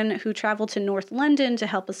Warren who travel to North London to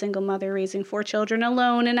help a single mother raising 4 children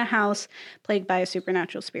alone in a house plagued by a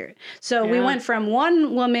supernatural spirit. So we went from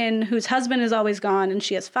one woman whose husband is always gone and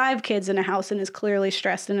she has 5 kids in a house and is clearly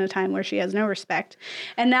stressed in a time where she has no respect.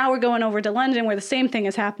 And now we're going over to London where the same thing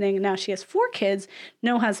is happening. Now she has 4 kids,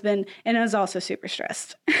 no husband, and is also super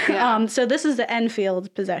stressed. Yeah. So this is the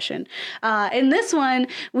Enfield possession. In this one,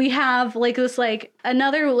 we have like this like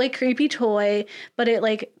another like creepy toy, but it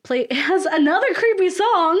like it has another creepy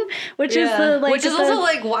song, which is the like which is also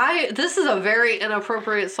like why this is a very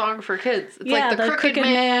inappropriate song for kids. It's like the crooked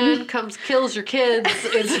man comes kills your kids.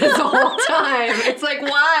 It's the whole time. It's like,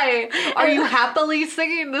 why are you happily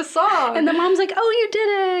singing this song? And the mom's like, oh, you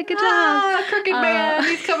did it. Good job. Crooked man,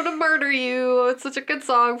 he's coming to murder you. It's such a good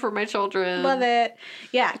song for my children. Love it.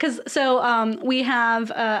 Yeah, because we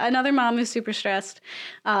have another mom who's super stressed,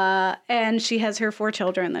 and she has her 4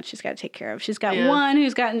 children that she's got to take care of. She's got one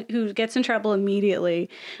who gets in trouble immediately,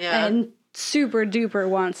 and super duper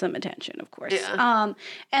wants some attention, of course. Yeah.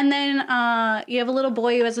 And then you have a little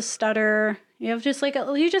boy who has a stutter. You have just like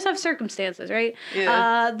you just have circumstances, right?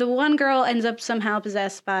 Yeah. The one girl ends up somehow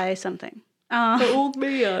possessed by something. The old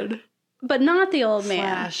man. But not the old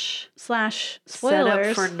man. Slash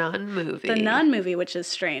spoilers. Set up for Nun movie. The Nun movie, which is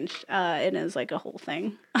strange. It is like a whole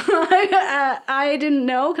thing. I didn't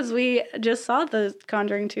know because we just saw the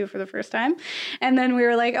Conjuring 2 for the first time. And then we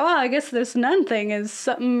were like, oh, I guess this nun thing is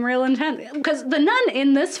something real intense. Because the nun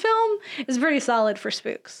in this film is pretty solid for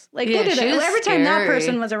spooks. Like they did it. Every time that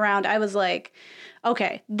person was around, I was like,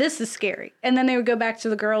 okay, this is scary. And then they would go back to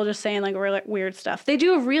the girl just saying like really weird stuff. They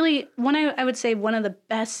do a really, I would say one of the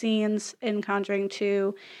best scenes in Conjuring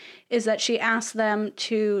 2 is that she asks them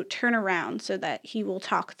to turn around so that he will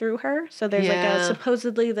talk through her. So there's like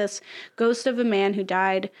supposedly this ghost of a man who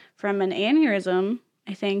died from an aneurysm,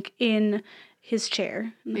 I think, in his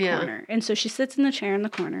chair in the corner. And so she sits in the chair in the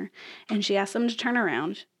corner and she asks them to turn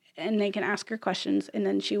around and they can ask her questions and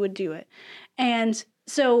then she would do it. And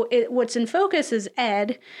so what's in focus is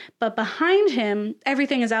Ed, but behind him,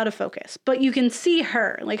 everything is out of focus. But you can see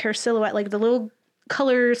her, like her silhouette, like the little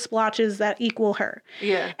color splotches that equal her.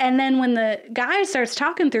 Yeah. And then when the guy starts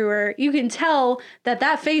talking through her, you can tell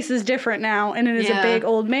that face is different now, and it is a big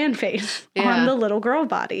old man face on the little girl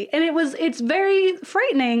body. And it's very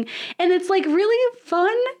frightening, and it's like really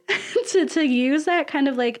fun to use that kind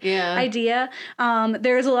of like idea.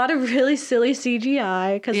 There's a lot of really silly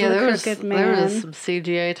CGI because of the crooked man. There was some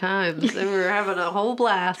CGI times. They were having a whole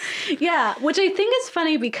blast. Yeah, which I think is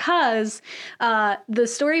funny because the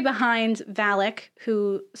story behind Valak,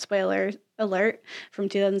 who, spoiler alert, from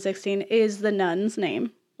 2016, is the nun's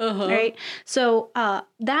name. right? So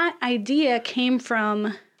that idea came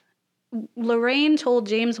from Lorraine told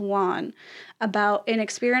James Wan about an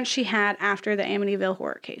experience she had after the Amityville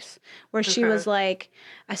horror case, where she was like,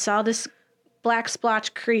 I saw this black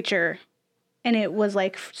splotch creature and it was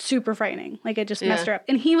like super frightening. Like it just messed her up.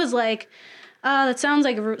 And he was like, that sounds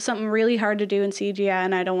like something really hard to do in CGI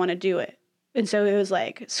and I don't want to do it. And so it was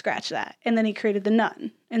like, scratch that. And then he created The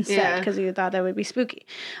Nun instead because he thought that would be spooky.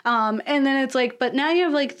 And then it's like, but now you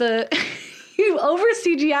have like you over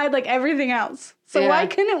CGI'd like everything else. So why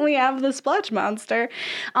couldn't we have the splotch monster?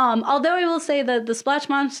 Although I will say that the splotch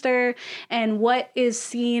monster and what is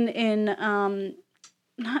seen in,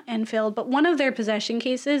 not Enfield, but one of their possession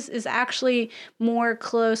cases is actually more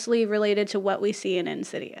closely related to what we see in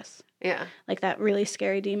Insidious. Yeah. Like that really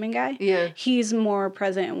scary demon guy. Yeah. He's more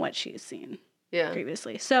present in what she's seen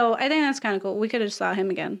previously. So I think that's kind of cool. We could have saw him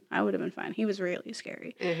again. I would have been fine. He was really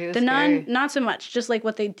scary. Yeah, he was The scary. Nun, not so much. Just like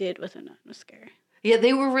what they did with The Nun was scary. Yeah,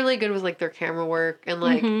 they were really good with like their camera work, and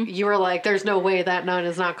like you were like, "There's no way that nun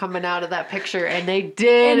is not coming out of that picture," and they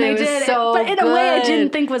did. And they it was did, so but in a way I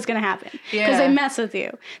didn't think was going to happen because they mess with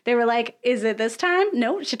you. They were like, "Is it this time?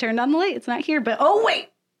 No, she turned on the light. It's not here." But oh wait,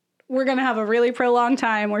 we're going to have a really prolonged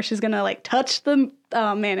time where she's going to like touch the.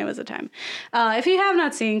 Oh man, it was a time. If you have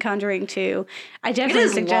not seen Conjuring 2, I definitely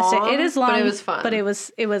suggest it. It is long, but it was fun. But it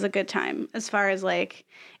was a good time as far as like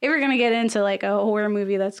if we're gonna get into like a horror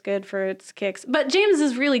movie that's good for its kicks. But James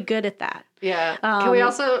is really good at that. Yeah. Can we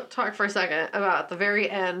also talk for a second about the very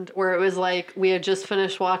end where it was like we had just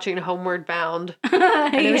finished watching Homeward Bound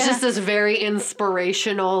and it was just this very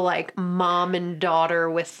inspirational like mom and daughter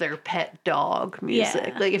with their pet dog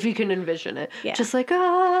music. Like if you can envision it. Just like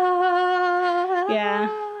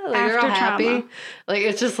like after you're all happy. trauma. Like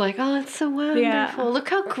it's just like, oh, it's so wonderful. Look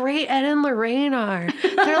how great Ed and Lorraine are.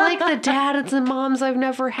 They're like the dads and moms I've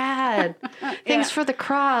never had. Thanks for the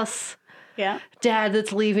cross. Yeah. Dad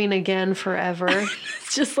that's leaving again forever.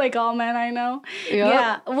 It's just like all men I know. Yep.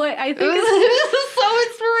 Yeah. What I think this is so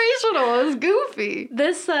inspirational. It was goofy.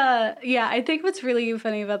 This I think what's really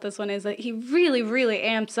funny about this one is that he really, really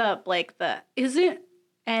amps up like isn't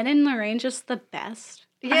Ed and Lorraine just the best?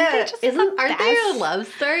 Yeah, aren't they a love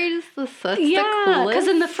story? Just the coolest. Because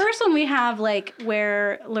in the first one we have like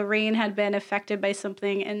where Lorraine had been affected by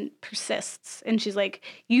something and persists, and she's like,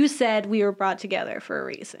 "You said we were brought together for a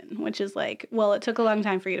reason," which is like, well, it took a long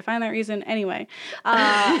time for you to find that reason. Anyway,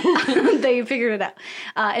 they figured it out,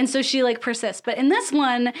 and so she like persists. But in this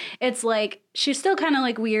one, it's like she's still kind of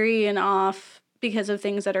like weary and off because of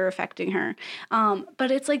things that are affecting her. But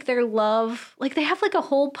it's like their love, like they have like a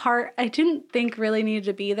whole part I didn't think really needed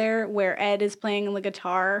to be there where Ed is playing the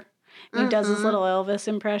guitar and he does his little Elvis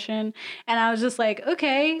impression. And I was just like,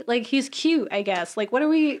 okay, like he's cute, I guess. Like what am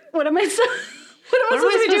I supposed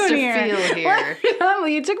to be doing here? Well,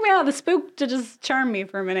 you took me out of the spook to just charm me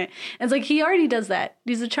for a minute. And it's like, he already does that.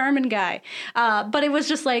 He's a charming guy. But it was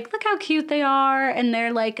just like, look how cute they are. And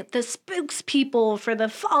they're like the spokespeople for the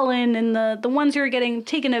fallen and the ones who are getting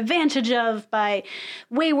taken advantage of by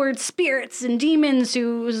wayward spirits and demons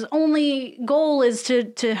whose only goal is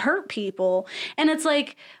to hurt people. And it's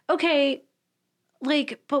like, okay,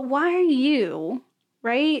 like, but why are you...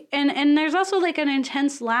 Right? And there's also like an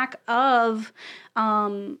intense lack of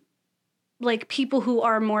like people who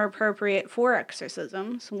are more appropriate for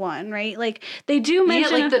exorcisms, one, right? Like they do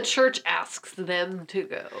mention like the church asks them to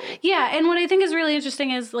go. Yeah, and what I think is really interesting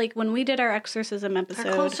is like when we did our exorcism episode.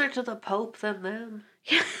 They're closer to the Pope than them.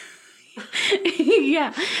 Yeah.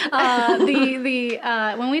 Yeah.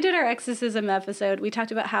 When we did our exorcism episode, we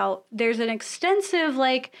talked about how there's an extensive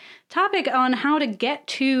like topic on how to get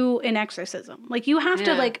to an exorcism. Like you have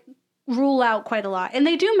to like rule out quite a lot. And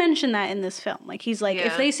they do mention that in this film. Like he's like,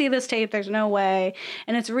 if they see this tape, there's no way.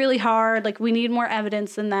 And it's really hard. Like we need more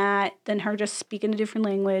evidence than that, than her just speaking a different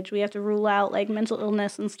language. We have to rule out like mental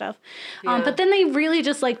illness and stuff. But then they really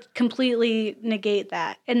just like completely negate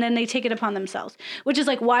that. And then they take it upon themselves, which is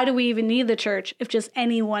like, why do we even need the church if just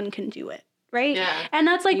anyone can do it? Right. Yeah. And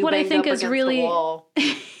that's like what I think is really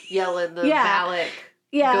yelling the Valak.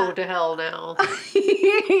 Yeah. Go to hell now.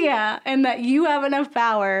 Yeah. And that you have enough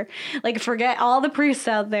power. Like, forget all the priests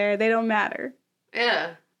out there. They don't matter.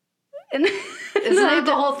 Yeah. And isn't that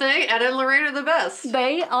the whole thing? Ed and Lorraine are the best.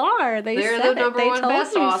 They are. They're the number one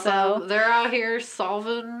best awesome. So. They're out here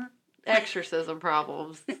solving exorcism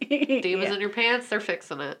problems. Demons in your pants, they're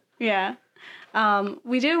fixing it. Yeah.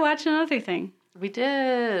 We did watch another thing. We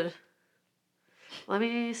did. Let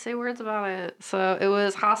me say words about it. So it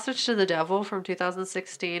was Hostage to the Devil from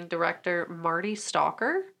 2016, director Marty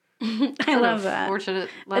Stalker. I love that. Fortunate.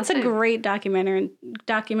 It's a great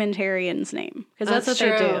documentarian's name because that's what true.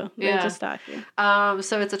 they do. They Yeah. just doc you.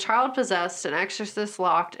 So it's a child possessed, an exorcist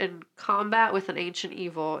locked in combat with an ancient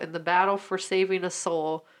evil in the battle for saving a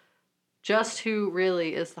soul. Just who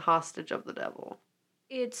really is the hostage of the devil?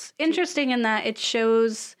 It's interesting in that it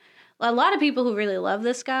shows a lot of people who really love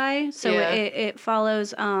this guy. So Yeah. it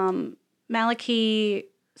follows Malachi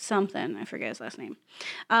something. I forget his last name.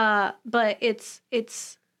 But it's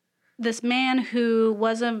this man who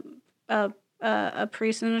was a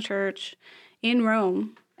priest in a church in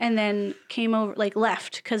Rome and then came over, like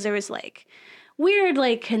left because there was like weird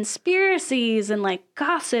like conspiracies and like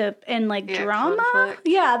gossip and like drama. conflict.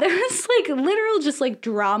 Yeah, there was like literal just like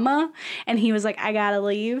drama. And he was like, I gotta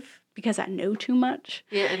leave because I know too much.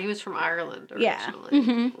 Yeah, and he was from Ireland Yeah.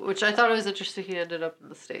 originally, which I thought it was interesting. He ended up in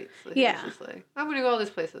the States. So he Yeah. was just like, I'm going to go all these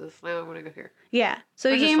places. Now I'm going to go here. Yeah. So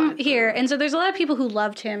Which he is came fine. here. And so there's a lot of people who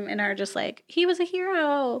loved him and are just like, he was a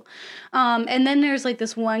hero. And then there's like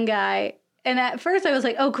this one guy. And at first I was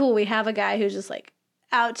like, oh, cool. We have a guy who's just like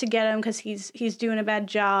out to get him because he's doing a bad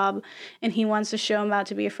job and he wants to show him out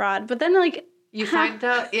to be a fraud. But then like You find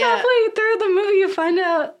out, yeah, halfway through the movie, you find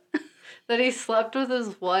out that he slept with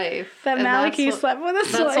his wife. that and Malachi that's slept with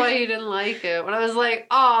his That's wife. why he didn't like him. And I was like,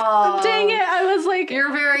 oh. Dang it. I was like,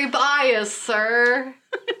 You're very biased, sir.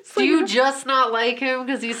 Do you just not like him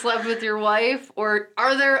because he slept with your wife? Or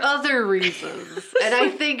are there other reasons? And I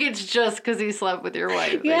think it's just because he slept with your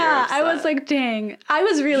wife. that yeah, you're I was upset. like, dang. I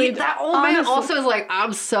was really That old man honestly- also is like,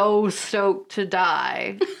 I'm so stoked to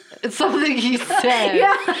die. It's something he said.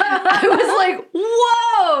 Yeah. I was like,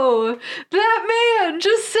 whoa! That man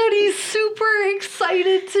just said he's super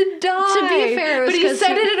excited to die. To be fair, it was but he 'cause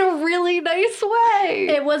said he- it in a really nice way.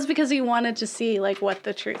 It was because he wanted to see like what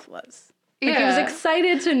the truth was. Like he was Yeah.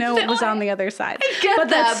 excited to know what was on the other side. Get but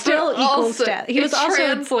that still but equals also, death. He it was also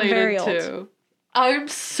translated very old. to, I'm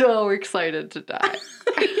so excited to die.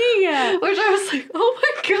 Yeah. Which I was like, oh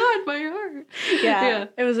my god, my heart. Yeah,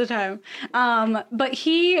 it was a time. But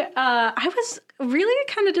I was really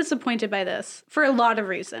kind of disappointed by this for a lot of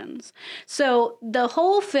reasons. So the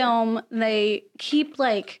whole film, they keep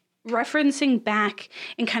like referencing back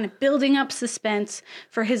and kind of building up suspense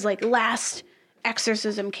for his like last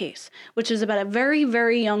exorcism case, which is about a very,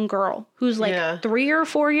 very young girl who's like Yeah. 3 or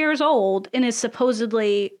 4 years old and is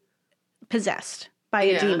supposedly possessed by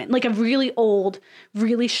a Yeah. demon, like a really old,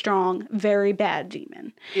 really strong, very bad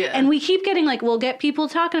demon. Yeah. And we keep getting like, we'll get people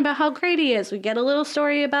talking about how great he is. We get a little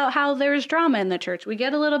story about how there's drama in the church. We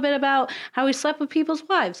get a little bit about how he slept with people's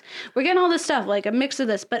wives. We're getting all this stuff, like a mix of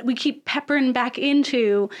this, but we keep peppering back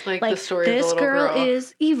into Like the story of the this little girl girl.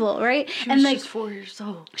 is evil, right? She and was like just 4 years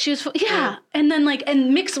old. she was, yeah. And then like,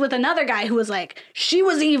 and mixed with another guy who was like, she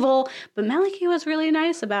was evil, but Malachi was really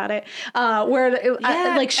nice about it.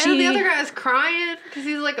 Like she, and the other guy's crying because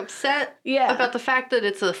he's like upset Yeah. about the fact that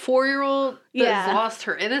it's a 4-year-old that's Yeah. lost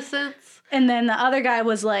her innocence. and then the other guy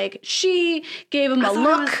was like, she gave him I a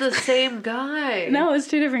thought look. it was the same guy. No, it was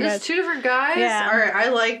two different There's guys. two different guys? Yeah. All right, I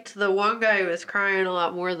liked the one guy who was crying a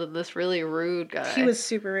lot more than this really rude guy. He was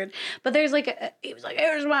super rude. But there's like, he was like,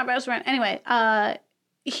 here's my best friend. Anyway,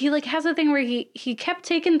 he like has a thing where he kept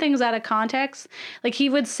taking things out of context. Like he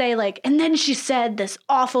would say like, and then she said this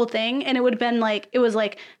awful thing, and it would have been like, it was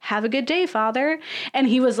like, have a good day, father. And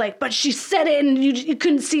he was like, but she said it and you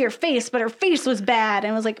couldn't see her face, but her face was bad.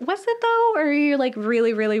 And I was like, was it though? Or are you like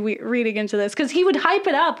really, really reading into this? Because he would hype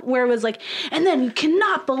it up where it was like, and then you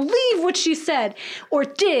cannot believe what she said or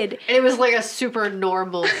did. It was like a super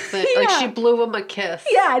normal thing. Like Yeah. she blew him a kiss.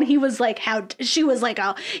 Yeah, and he was like, she was like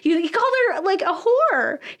he called her like a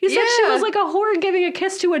whore. He said she Yeah. was like a whore giving a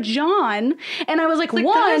kiss to a John, and I was like, Like,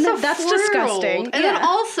 one, that is a that's 4-year-old. disgusting. And then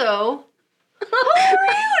also, who are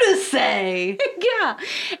you to say? Yeah,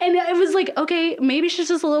 and it was like, okay, maybe she's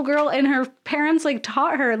just a little girl, and her parents like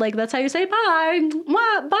taught her like that's how you say bye,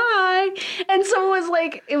 mwah, bye. And so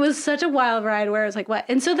it was such a wild ride where I was like, what?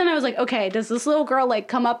 And so then I was like, okay, does this little girl like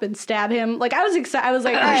come up and stab him? Like I was excited. I was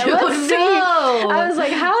like, all right, Oh, let's see. no. I was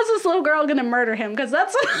like, how is this little girl gonna murder him? Because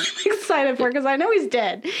that's what I'm excited for. Because I know he's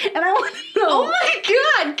dead, and I want to know. Oh my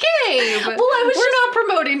god, Gabe! Well, I was We're not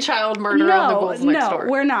promoting child murder on the Ghouls Next Door.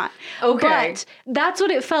 we're not. Okay. But that's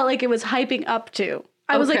what it felt like it was hyping up to.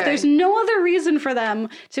 I was like, Okay. there's no other reason for them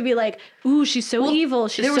to be like, ooh, she's so evil.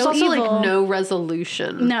 She's There was so also evil. like no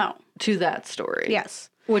resolution No. to that story. Yes.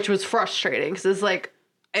 Which was frustrating because it's like,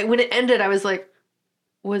 when it ended, I was like,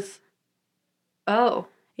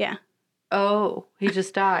 Yeah. he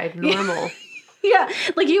just died. Normal. Yeah.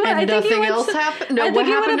 Like you went, And I think nothing you went, else happened? No, I what think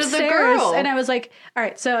he went happened to the upstairs, girl? and I was like, all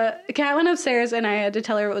right, so Kat went upstairs and I had to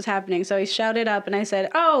tell her what was happening. So I shouted up and I said,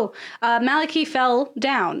 Malachi fell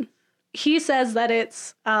down. he says that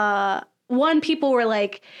it's one, people were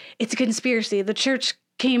like, it's a conspiracy. The church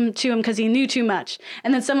came to him because he knew too much.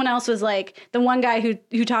 And then someone else was like, the one guy who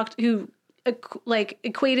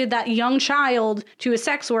equated that young child to a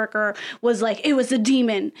sex worker was like, it was a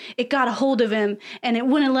demon. It got a hold of him and it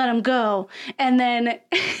wouldn't let him go. And then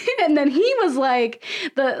he was like,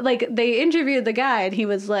 they interviewed the guy and he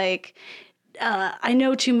was like, I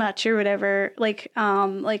know too much or whatever.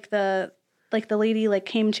 The lady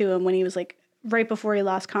came to him when he was like right before he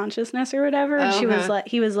lost consciousness or whatever. And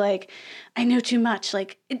he was like, I know too much.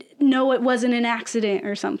 No, it wasn't an accident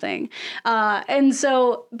or something. And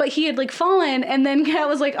so, but he had fallen, and then Kat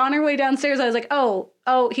was on her way downstairs. I was like, oh,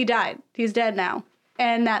 he died. He's dead now.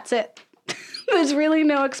 And that's it. There's really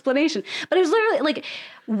no explanation. But it was literally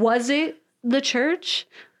was it the church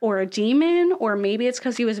or a demon? Or maybe it's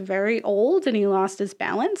because he was very old and he lost his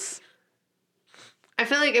balance? I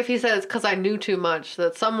feel like if he says, because I knew too much,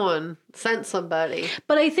 that someone sent somebody.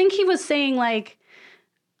 But I think he was saying, I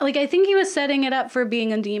think he was setting it up for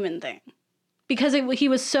being a demon thing. Because he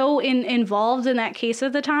was so involved in that case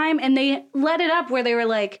at the time. And they let it up where they were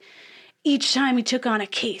like, each time he took on a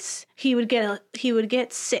case, he would get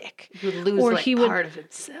sick. He would lose part of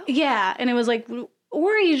himself. Yeah. And it was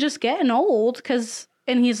or he's just getting old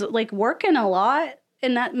and he's working a lot.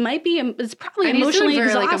 And that might be, it's probably emotionally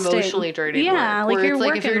exhausting. Emotionally draining. Yeah, work, you're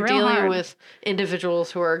working if you're real dealing hard with individuals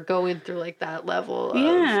who are going through that level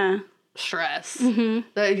of stress,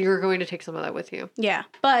 that you're going to take some of that with you. Yeah,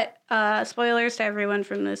 but spoilers to everyone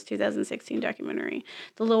from this 2016 documentary.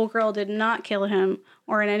 The little girl did not kill him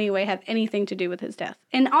or in any way have anything to do with his death.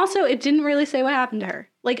 And also, it didn't really say what happened to her.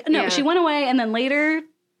 She went away and then later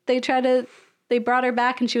they brought her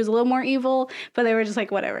back and she was a little more evil, but they were just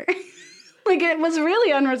whatever. It was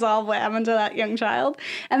really unresolved what happened to that young child.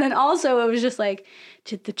 And then also it was just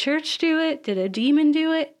did the church do it? Did a demon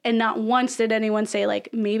do it? And not once did anyone say,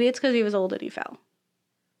 maybe it's because he was old and he fell.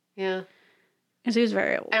 Yeah. Because he was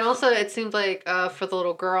very old. And also it seemed for the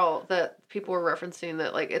little girl that people were referencing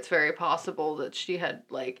that, it's very possible that she had,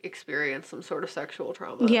 experienced some sort of sexual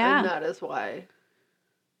trauma. Yeah. And that is why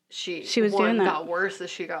she was doing that. Got worse as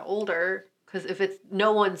she got older. Because if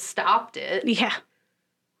no one stopped it. Yeah.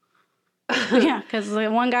 Yeah, because the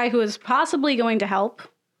one guy who was possibly going to help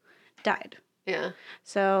died. Yeah.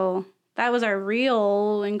 So that was our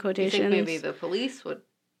real, in quotations. You think maybe the police would?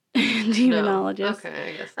 Demonologist. No.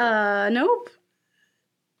 Okay, I guess not. Nope.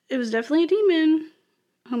 It was definitely a demon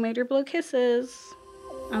who made her blow kisses.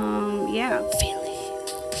 Yeah.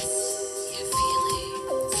 Feelings.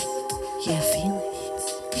 Yeah, feelings.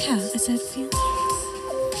 Yeah, I said feelings.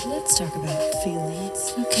 Let's talk about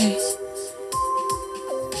feelings. Okay.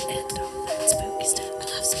 And all that spooky stuff. I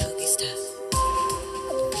love spooky stuff.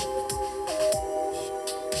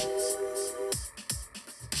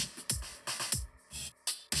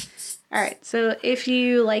 All right. So if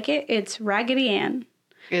you like it, it's Raggedy Ann.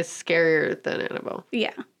 It's scarier than Annabelle.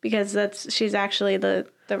 Yeah, because she's actually the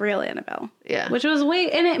real Annabelle. Yeah. Which was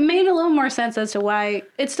and it made a little more sense as to why,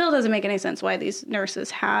 it still doesn't make any sense why these nurses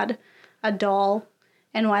had a doll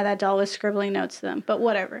and why that doll was scribbling notes to them. But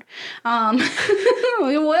whatever.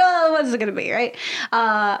 Well, what's it going to be, right?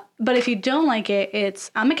 But if you don't like it,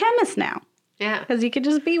 it's I'm a chemist now. Yeah. Because you could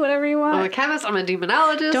just be whatever you want. I'm a chemist. I'm a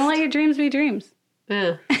demonologist. Don't let your dreams be dreams.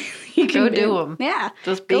 Yeah. You can Go do them. Yeah.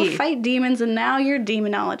 Just be. Go fight demons, and now you're a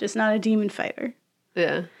demonologist, not a demon fighter.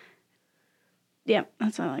 Yeah. Yep,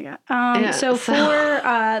 that's all I got. So for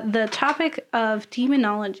the topic of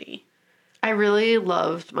demonology. I really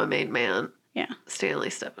loved my main man. Yeah. Stanley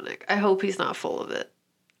Stepanek. I hope he's not full of it.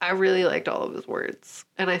 I really liked all of his words,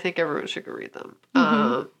 and I think everyone should go read them.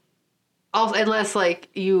 Mm-hmm. Also, unless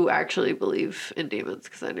you actually believe in demons,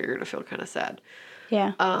 because then you're gonna feel kind of sad.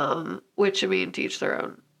 Yeah. Which to each their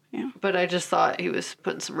own. Yeah. But I just thought he was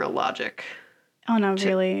putting some real logic. On a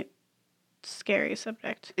really scary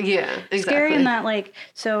subject. Yeah, exactly. Scary in that,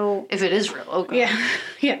 so... If it is real, okay. Yeah,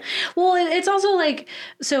 yeah. Well, it's also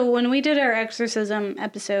so when we did our exorcism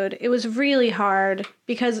episode, it was really hard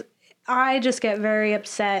because I just get very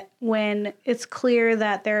upset when it's clear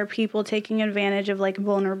that there are people taking advantage of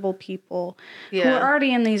vulnerable people who are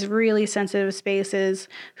already in these really sensitive spaces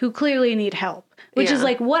who clearly need help. Which is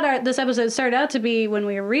what this episode started out to be when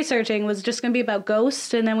we were researching, was just going to be about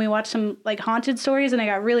ghosts. And then we watched some haunted stories, and I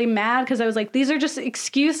got really mad because I was like, these are just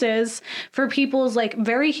excuses for people's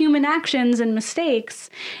very human actions and mistakes.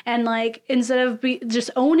 And instead of just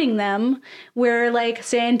owning them, we're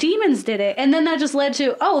saying demons did it. And then that just led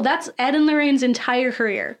to, that's Ed and Lorraine's entire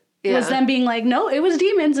career. Yeah. Was them being no, it was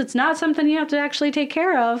demons. It's not something you have to actually take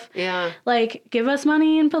care of. Yeah. Give us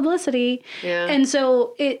money and publicity. Yeah. And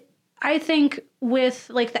so I think with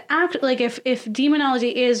like the act, like if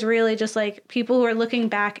demonology is really just like people who are looking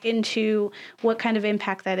back into what kind of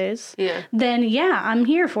impact that is, then yeah, I'm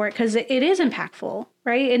here for it because it is impactful,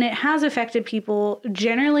 right? And it has affected people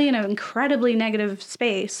generally in an incredibly negative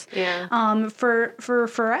space, for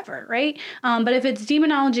forever, right? But if it's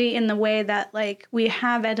demonology in the way that like we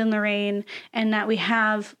have Ed and Lorraine, and that we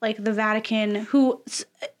have like the Vatican, who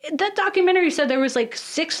that documentary said there was like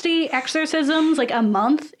 60 exorcisms like a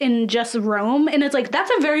month in just Rome, and it's like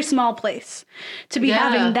that's a very small place to be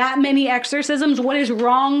having that many exorcisms. What is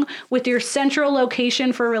wrong with your central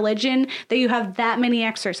location for religion that you have that many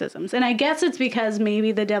exorcisms? And I guess it's because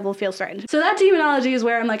maybe the devil feels threatened. So that demonology is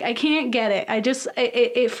where I'm like, I can't get it.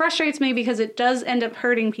 It frustrates me because it does end up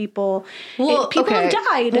hurting people. Well, people have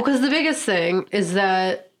died. Well, because the biggest thing is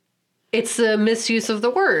that it's a misuse of the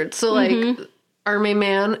word. So like our main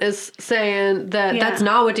man is saying that that's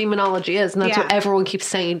not what demonology is. And that's what everyone keeps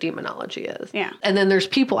saying demonology is. Yeah. And then there's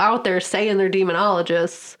people out there saying they're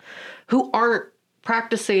demonologists who aren't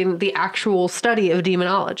practicing the actual study of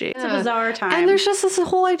demonology. It's a bizarre time. And there's just this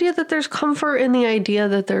whole idea that there's comfort in the idea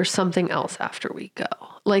that there's something else after we go.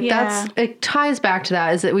 Like it ties back to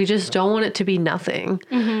that, is that we just don't want it to be nothing.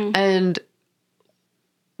 And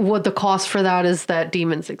what the cost for that is that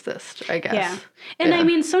demons exist, I guess. Yeah. And I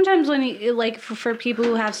mean, sometimes when you, like for people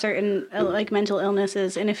who have certain like mental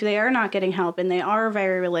illnesses, and if they are not getting help and they are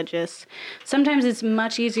very religious, sometimes it's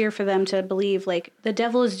much easier for them to believe like the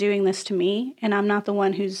devil is doing this to me and I'm not the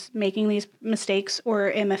one who's making these mistakes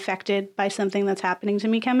or am affected by something that's happening to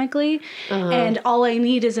me chemically. And all I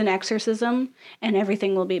need is an exorcism and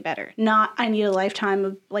everything will be better. Not I need a lifetime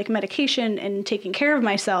of like medication and taking care of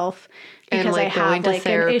myself because and, like, I have like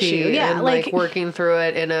an issue. Yeah, and like working through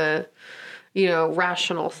it in a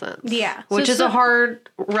rational sense. Yeah. Which is a hard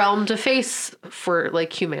realm to face for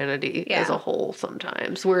like humanity as a whole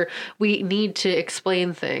sometimes, where we need to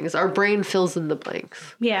explain things. Our brain fills in the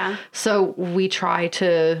blanks. Yeah. So we try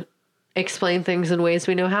to explain things in ways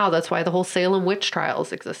we know how. That's why the whole Salem witch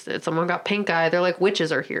trials existed. Someone got pink eye. They're like,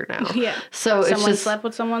 witches are here now. Yeah. So someone slept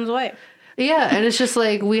with someone's wife. Yeah. And it's just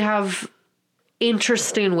like we have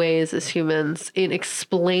interesting ways as humans in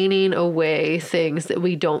explaining away things that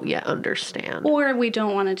we don't yet understand. Or we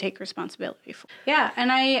don't want to take responsibility for. Yeah,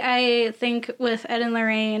 and I think with Ed and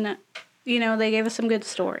Lorraine, they gave us some good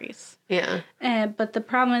stories. Yeah. But the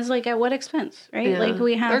problem is, like, at what expense, right? Yeah. Like,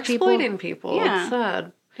 we have They're exploiting people. Yeah. It's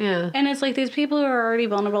sad. Yeah. And it's like these people who are already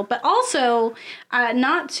vulnerable, but also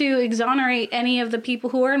not to exonerate any of the people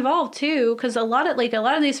who are involved too, because a lot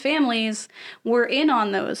of these families were in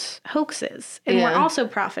on those hoaxes and were also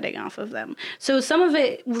profiting off of them. So some of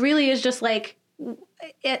it really is just like,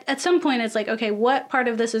 at some point it's like, okay, what part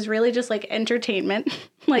of this is really just like entertainment?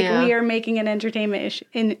 We are making an entertainment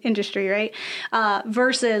industry, right?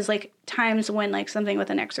 Versus like times when like something with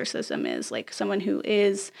an exorcism is like someone who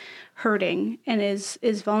is hurting and is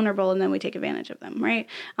vulnerable, and then we take advantage of them, right?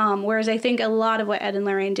 Whereas I think a lot of what Ed and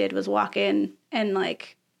Lorraine did was walk in and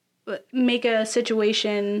like make a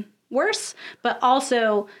situation worse, but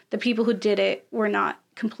also the people who did it were not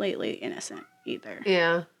completely innocent either.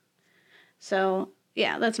 Yeah. So,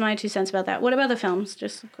 yeah, that's my 2 cents about that. What about the films?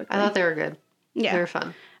 Just quickly. I thought they were good. Yeah. They were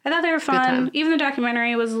fun. I thought they were fun. Even the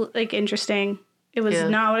documentary was, like, interesting. It was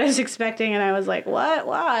not what I was expecting, and I was like, what?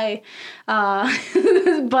 Why?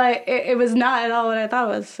 But it was not at all what I thought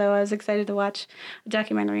it was. So I was excited to watch a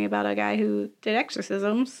documentary about a guy who did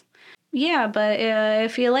exorcisms. Yeah, but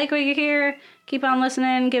if you like what you hear, keep on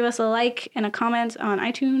listening. Give us a like and a comment on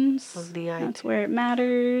iTunes. That's where it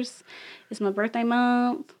matters. It's my birthday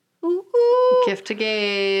month. Ooh, ooh. Gift to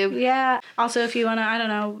Gabe. Yeah. Also, if you want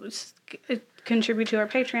to, contribute to our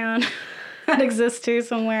Patreon, that exists too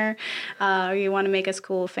somewhere, or you want to make us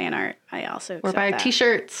cool fan art, I also accept or buy that.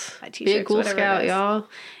 T-shirts. Be a Ghoul Scout, y'all.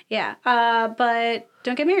 Yeah. But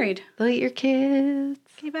don't get married. They'll eat your kids.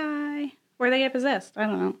 Okay, bye. Or they get possessed. I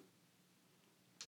don't know.